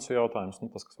 gan finansu jautājums.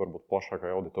 Tas, kas varbūt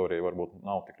plašākai auditorijai varbūt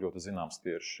nav tik ļoti zināms,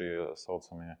 tie ir šie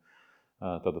saucamie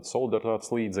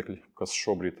solidaritātes līdzekļi, kas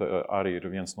šobrīd arī ir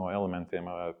viens no elementiem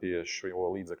pie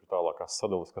šo līdzekļu tālākās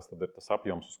sadalas, kas tad ir tas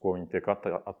apjoms, uz ko viņi tiek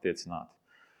attiecināti.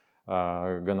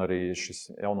 Gan arī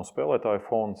šis jauno spēlētāju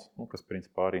fonds, kas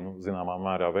principā arī zināmā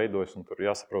mērā veidojas, un tur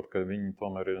jāsaprot, ka viņi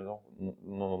tomēr ir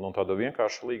no tāda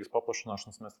vienkārša līgas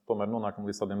paplašināšanas, mēs tomēr nonākam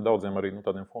līdz tādiem daudziem arī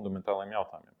tādiem fundamentāliem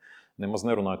jautājumiem. Nemaz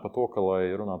nerunājot par to, ka,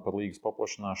 lai runātu par līgas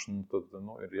paplašināšanu, tad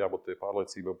ir jābūt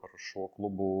pārliecība par šo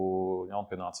klubu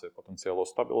jaunpienācēju potenciālo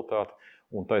stabilitāti,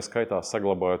 un tā skaitā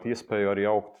saglabājot iespēju arī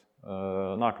augt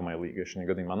nākamajai līgai,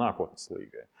 šajā gadījumā nākotnes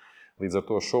līgai. Līdz ar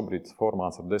to šobrīd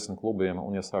formāts ar 10 klubiem,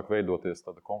 un ja sāk veidoties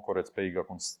tāda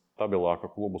konkurētspējīgāka un stabilāka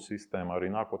klubu sistēma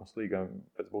arī nākotnes līgā,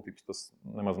 pēc būtības tas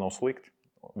nemaz nav slikti.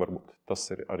 Varbūt tas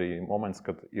ir arī moments,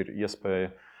 kad ir iespēja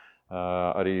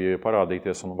arī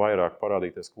parādīties un vairāk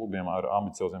parādīties klubiem ar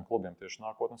ambicioziem klubiem tieši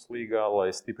nākotnes līgā, lai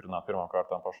stiprinātu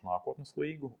pirmkārtām pašu nākotnes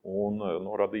līgu un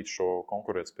radītu šo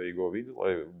konkurētspējīgo vidi,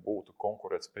 lai būtu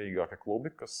konkurētspējīgāki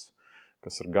klubi,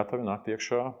 kas ir gatavi nākt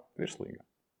iekšā Virslīgā.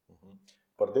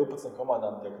 Par 12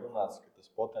 komandām tiek runāts, ka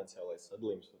tas potenciālais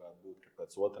sadalījums varētu būt, ka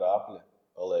pēc otrā apļa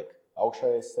paliek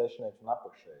augšējais sešnieks un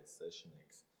apakšējais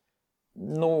sešnieks.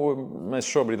 Mēs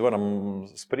šobrīd varam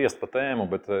spriest par tēmu,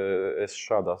 bet es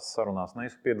šādās sarunās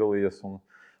neesmu piedalījies. Un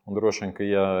droši vien, ka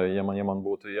ja man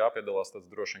būtu jāpiedalās, tad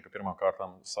droši vien, ka pirmām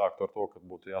kārtām sāktu ar to, ka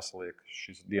būtu jāsaliek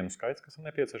šis dienu skaits, kas ir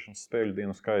nepieciešams, spēļu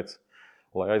dienu skaits,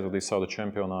 lai aizvadītu savu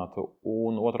čempionātu.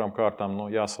 Un otrām kārtām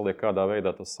jāsaliek, kādā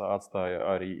veidā tas atstāja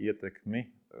arī ietekmi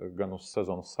gan uz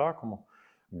sezonas sākumu,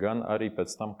 gan arī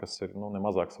pēc tam, kas ir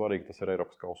nemazāk svarīgi, tas ir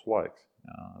Eiropas kausa laiks.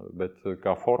 Jā, bet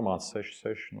kā formāts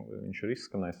 6-6, viņš ir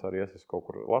izskanējis arī, es kaut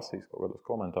kur lasījis kaut kādos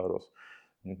komentāros.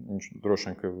 Viņš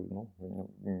droši vien, ka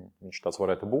viņš tāds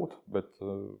varētu būt, bet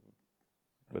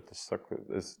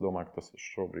es domāju, ka tas ir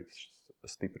šobrīd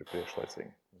stipri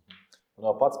priekšlaicīgi.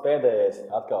 No pats pēdējais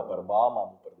atkal par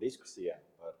baumām un par diskusijām,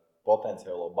 par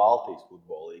potenciālo Baltijas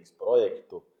futbola līgas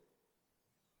projektu.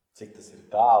 Cik tas ir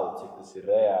tālu, cik tas ir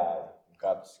reāli?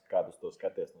 Kādus to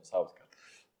skaties no savas skatas?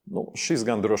 Šis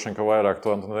gan droši vien, ka vairāk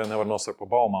to nevar nosaukt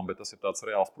par baumām, bet tas ir tāds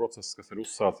reāls process, kas ir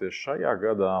uzsācies šajā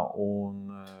gadā.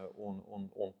 Un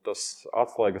tas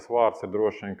atslēgas vārds ir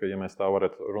droši vien, ka, ja mēs tā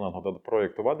varētu runāt no tāda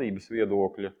projektu vadības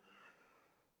viedokļa,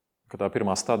 ka tā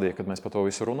pirmā stadija, kad mēs par to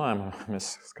visu runājam,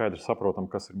 mēs skaidri saprotam,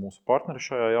 kas ir mūsu partneri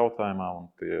šajā jautājumā, un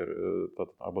tie ir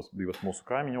abas divas mūsu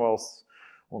kaimiņu valsts.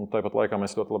 Un tāpat laikā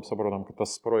mēs ļoti labi saprotam, ka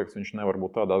tas projekts viņš nevar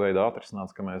būt tādā veidā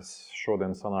atrisināts, ka mēs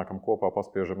šodien sanākam kopā,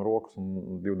 paspiežam rokas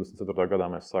un 24. gadā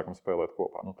mēs sākam spēlēt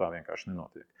kopā. Tā vienkārši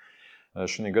nenotiek.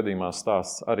 Šī gadījumā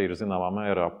stāsts arī ir zināmā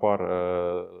mērā par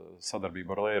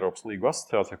sadarbību ar Eiropas līgu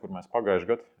asociāciju, kur mēs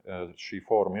pagājušajā gadā šī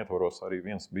fóruma ietvaros arī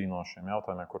viens bija no šiem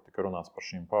jautājumiem, kur tika runāts par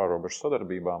šīm pārrobežu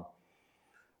sadarbībām.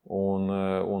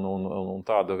 Un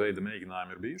tāda veida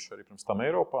mēģinājumi ir bijuši arī pirms tam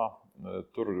Eiropā.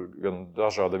 Tur gan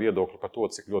dažāda viedokļa par to,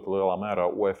 cik ļoti lielā mērā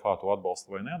UEFA to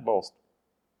atbalsta vai neatbalsta.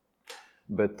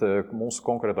 Bet mūsu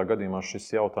konkrētā gadījumā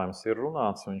šis jautājums ir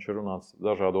runāts, viņš ir runāts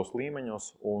dažādos līmeņos,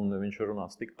 un viņš ir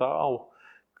runāts tik tālu,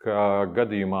 ka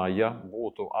gadījumā, ja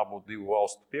būtu abu divu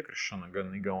valstu piekrišana,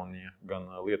 gan Igaunija, gan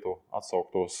Lietuva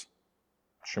atsauktos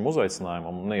šim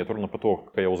uzaicinājumam, neiet runa par to,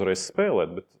 ka jau uzreiz spēlēt,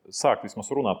 bet sākt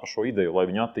vismaz runāt par šo ideju, lai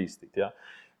viņu attīstītu. Ja?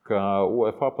 Ka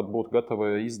UEFA pat būtu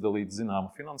gatava izdalīt zināmu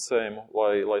finansējumu,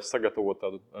 lai sagatavotu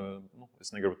tādu,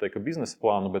 es negribu teikt, ka biznesa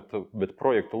plānu, bet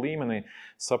projektu līmenī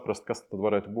saprast, kas tad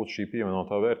varētu būt šī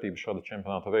pievienotā vērtība šāda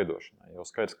čempionāta veidošanai. Jo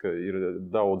skaidrs, ka ir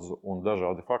daudz un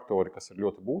dažādi faktori, kas ir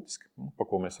ļoti būtiski, par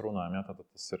ko mēs runājam. Ja? Tātad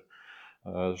tas ir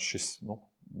šis,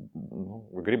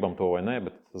 gribam to vai nē,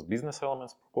 bet tas biznesa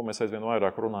elements, par ko mēs aizvien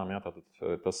vairāk runājam, ja? Tātad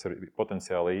tas ir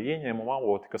potenciāli ieņēmuma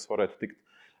avoti, kas varētu tikt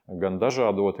gan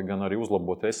dažādoti, gan arī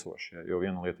uzlabot esošie. Jo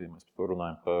viena lieta, ja mēs par to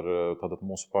runājam par tātad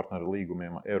mūsu partneru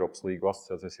līgumiem Eiropas līgu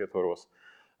asociācijas ietvaros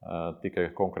tikai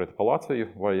konkrēti pa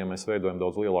Latviju, vai ja mēs veidojam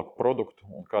daudz lielāku produktu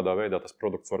un kādā veidā tas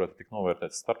produkts varētu tikt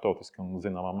novērtēts startautiski un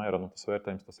zināmā mērā tas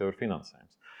vērtējums, tas jau ir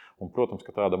finansējums. Un, protams, ka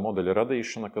tāda modeļa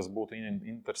radīšana, kas būtu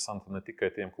interesanta ne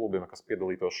tikai tiem klubiem, kas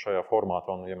piedalītos šajā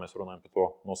formātā, un ja mēs runājam par to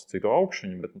nosacīto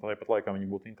augšņu, bet tāpat laikā viņi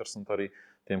būtu interesanti arī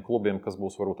tiem klubiem, kas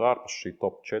būs varbūt ārpus šī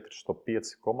top 4, top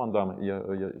 5 komandām, ja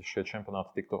šie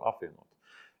čempionāti tiktu apvienoti.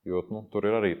 Jo tur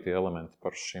ir arī tie elementi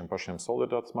par šiem pašiem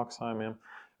solidaritātes maksājumiem,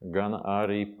 gan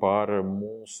arī par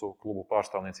mūsu klubu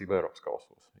pārstāvniecību Eiropas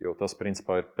kausos. Jo tas,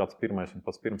 principā, ir pats pirmais un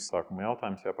pats pirmsākuma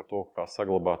jautājums par to, kā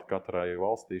saglabāt katrai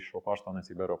valstī šo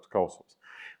pārstāvniecību Eiropas kausos.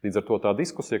 Līdz ar to tā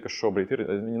diskusija, kas šobrīd ir,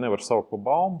 viņi nevar saukt par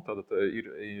baumu,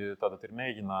 tātad ir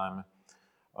mēģinājumi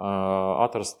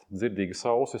atrast dzirdīgas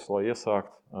ausis, lai iesākt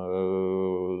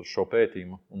šo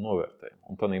pētījumu un novērtējumu.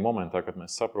 Un tādā momentā, kad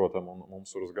mēs saprotam un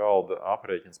mums ir uz galda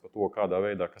aprēķins par to, kādā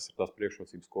veidā, kas ir tās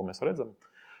priekšrocības, ko mēs redzam,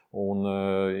 un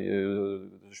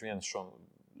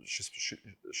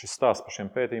šis stāsts par šiem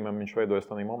pētījumiem viņš veidojas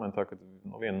tādā momentā, kad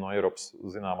viena no Eiropas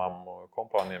zināmām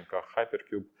kompānijām, kā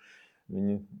Hypercube,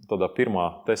 viņi tādā pirmā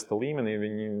testa līmenī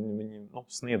viņi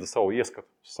sniedza savu ieskatu,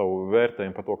 savu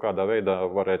vērtējumu par to, kādā veidā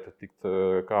varētu tikt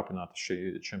kāpināta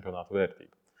šī čempionāta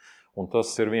vērtība. Un tas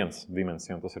ir viens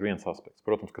dimensija, un tas ir viens aspekts.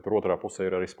 Protams, ka tur otrā pusē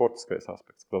ir arī sportiskais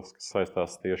aspekts, tas, kas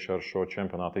saistās tieši ar šo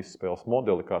čempionāta izspēles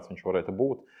modeli, kāds viņš varētu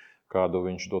būt, kādu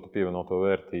viņš dotu pievienoto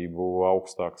vērtību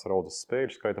augstākas raudas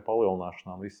spēļu skaita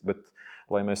palielināšanā. Bet,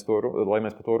 lai mēs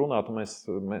par to runātu,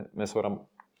 mēs varam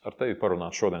ar tevi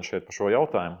parunāt šodien šeit par šo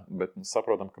jautājumu, bet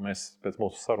saprotam, ka mēs pēc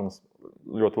mūsu sarunas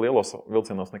ļoti lielos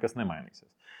vilcienos nekas nemainīsies.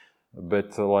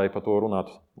 Bet, lai par to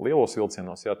runātu lielos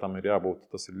vilcienos, tam ir jābūt,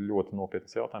 tas ir ļoti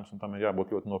nopietns jautājums, un tam ir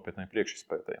jābūt ļoti nopietnai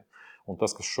priekšizpētēji. Un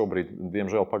tas, kas šobrīd,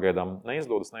 diemžēl, pagaidām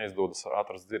neizdodas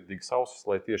atrast dzirdīgas ausis,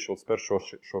 lai tieši spēr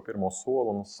šo pirmo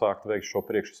soli un sākt veikt šo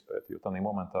priekšizpēti. Jo tādā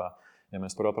momentā, ja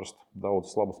mēs tur atrastu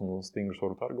daudzus labus un stingrus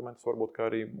argumentus, varbūt kā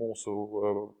arī mūsu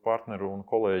partneru un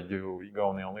kolēģu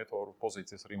Igaunijā un Lietuvā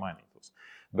pozīcijas arī mainītos.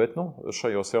 Bet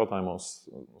šajos jautājumos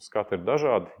skati ir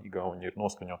dažādi. Igauni ir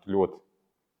noskaņoti ļoti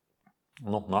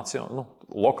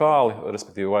lokāli,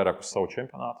 respektīvi vairāk uz savu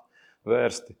čempionātu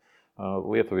vērsti.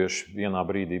 Lietuvieši vienā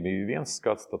brīdī bija viens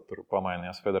skats, tad tur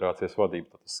pamainījās federācijas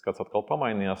vadība, tad tas skats atkal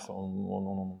pamainījās,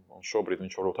 un šobrīd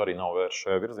viņš varbūt arī nav vērsts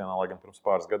šajā virzienā, lai gan pirms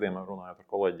pāris gadiem, runājot ar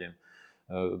kolēģiem,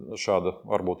 šāda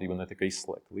varbūtība netika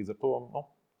izslēgta. Līdz ar to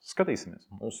skatīsimies.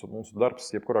 Mūsu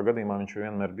darbs, jebkurā gadījumā, viņš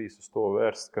vienmēr bijis uz to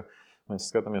vērsts, ka mēs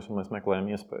skatāmies un mēs meklējam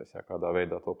iespējas, kādā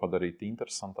veidā to padarīt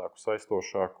interesantāku,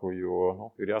 saistošāku,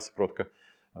 jo ir jāsaprot, ka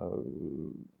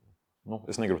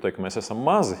es negribu teikt, ka mēs esam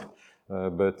mazi,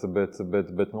 bet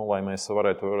lai mēs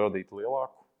varētu radīt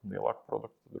lielāku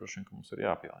produktu, droši vien, ka mums ir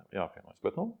jāpienojas.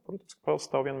 Bet, protams, ka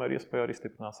pastāv vienmēr iespēja arī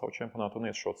stiprināt savu čempionātu un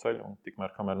iet šo ceļu, un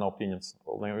tikmēr, kamēr nav pieņemts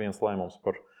viens lēmums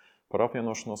par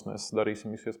apvienošanos, mēs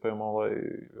darīsim visu iespējamo, lai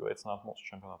veicinātu mūsu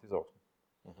čempionātu izaugsmi.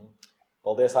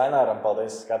 Paldies Aināram,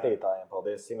 paldies skatītājiem,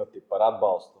 paldies Sinotip par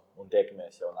atbalstu un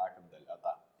tiekamies jau nākamnedēļ.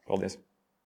 Paldies!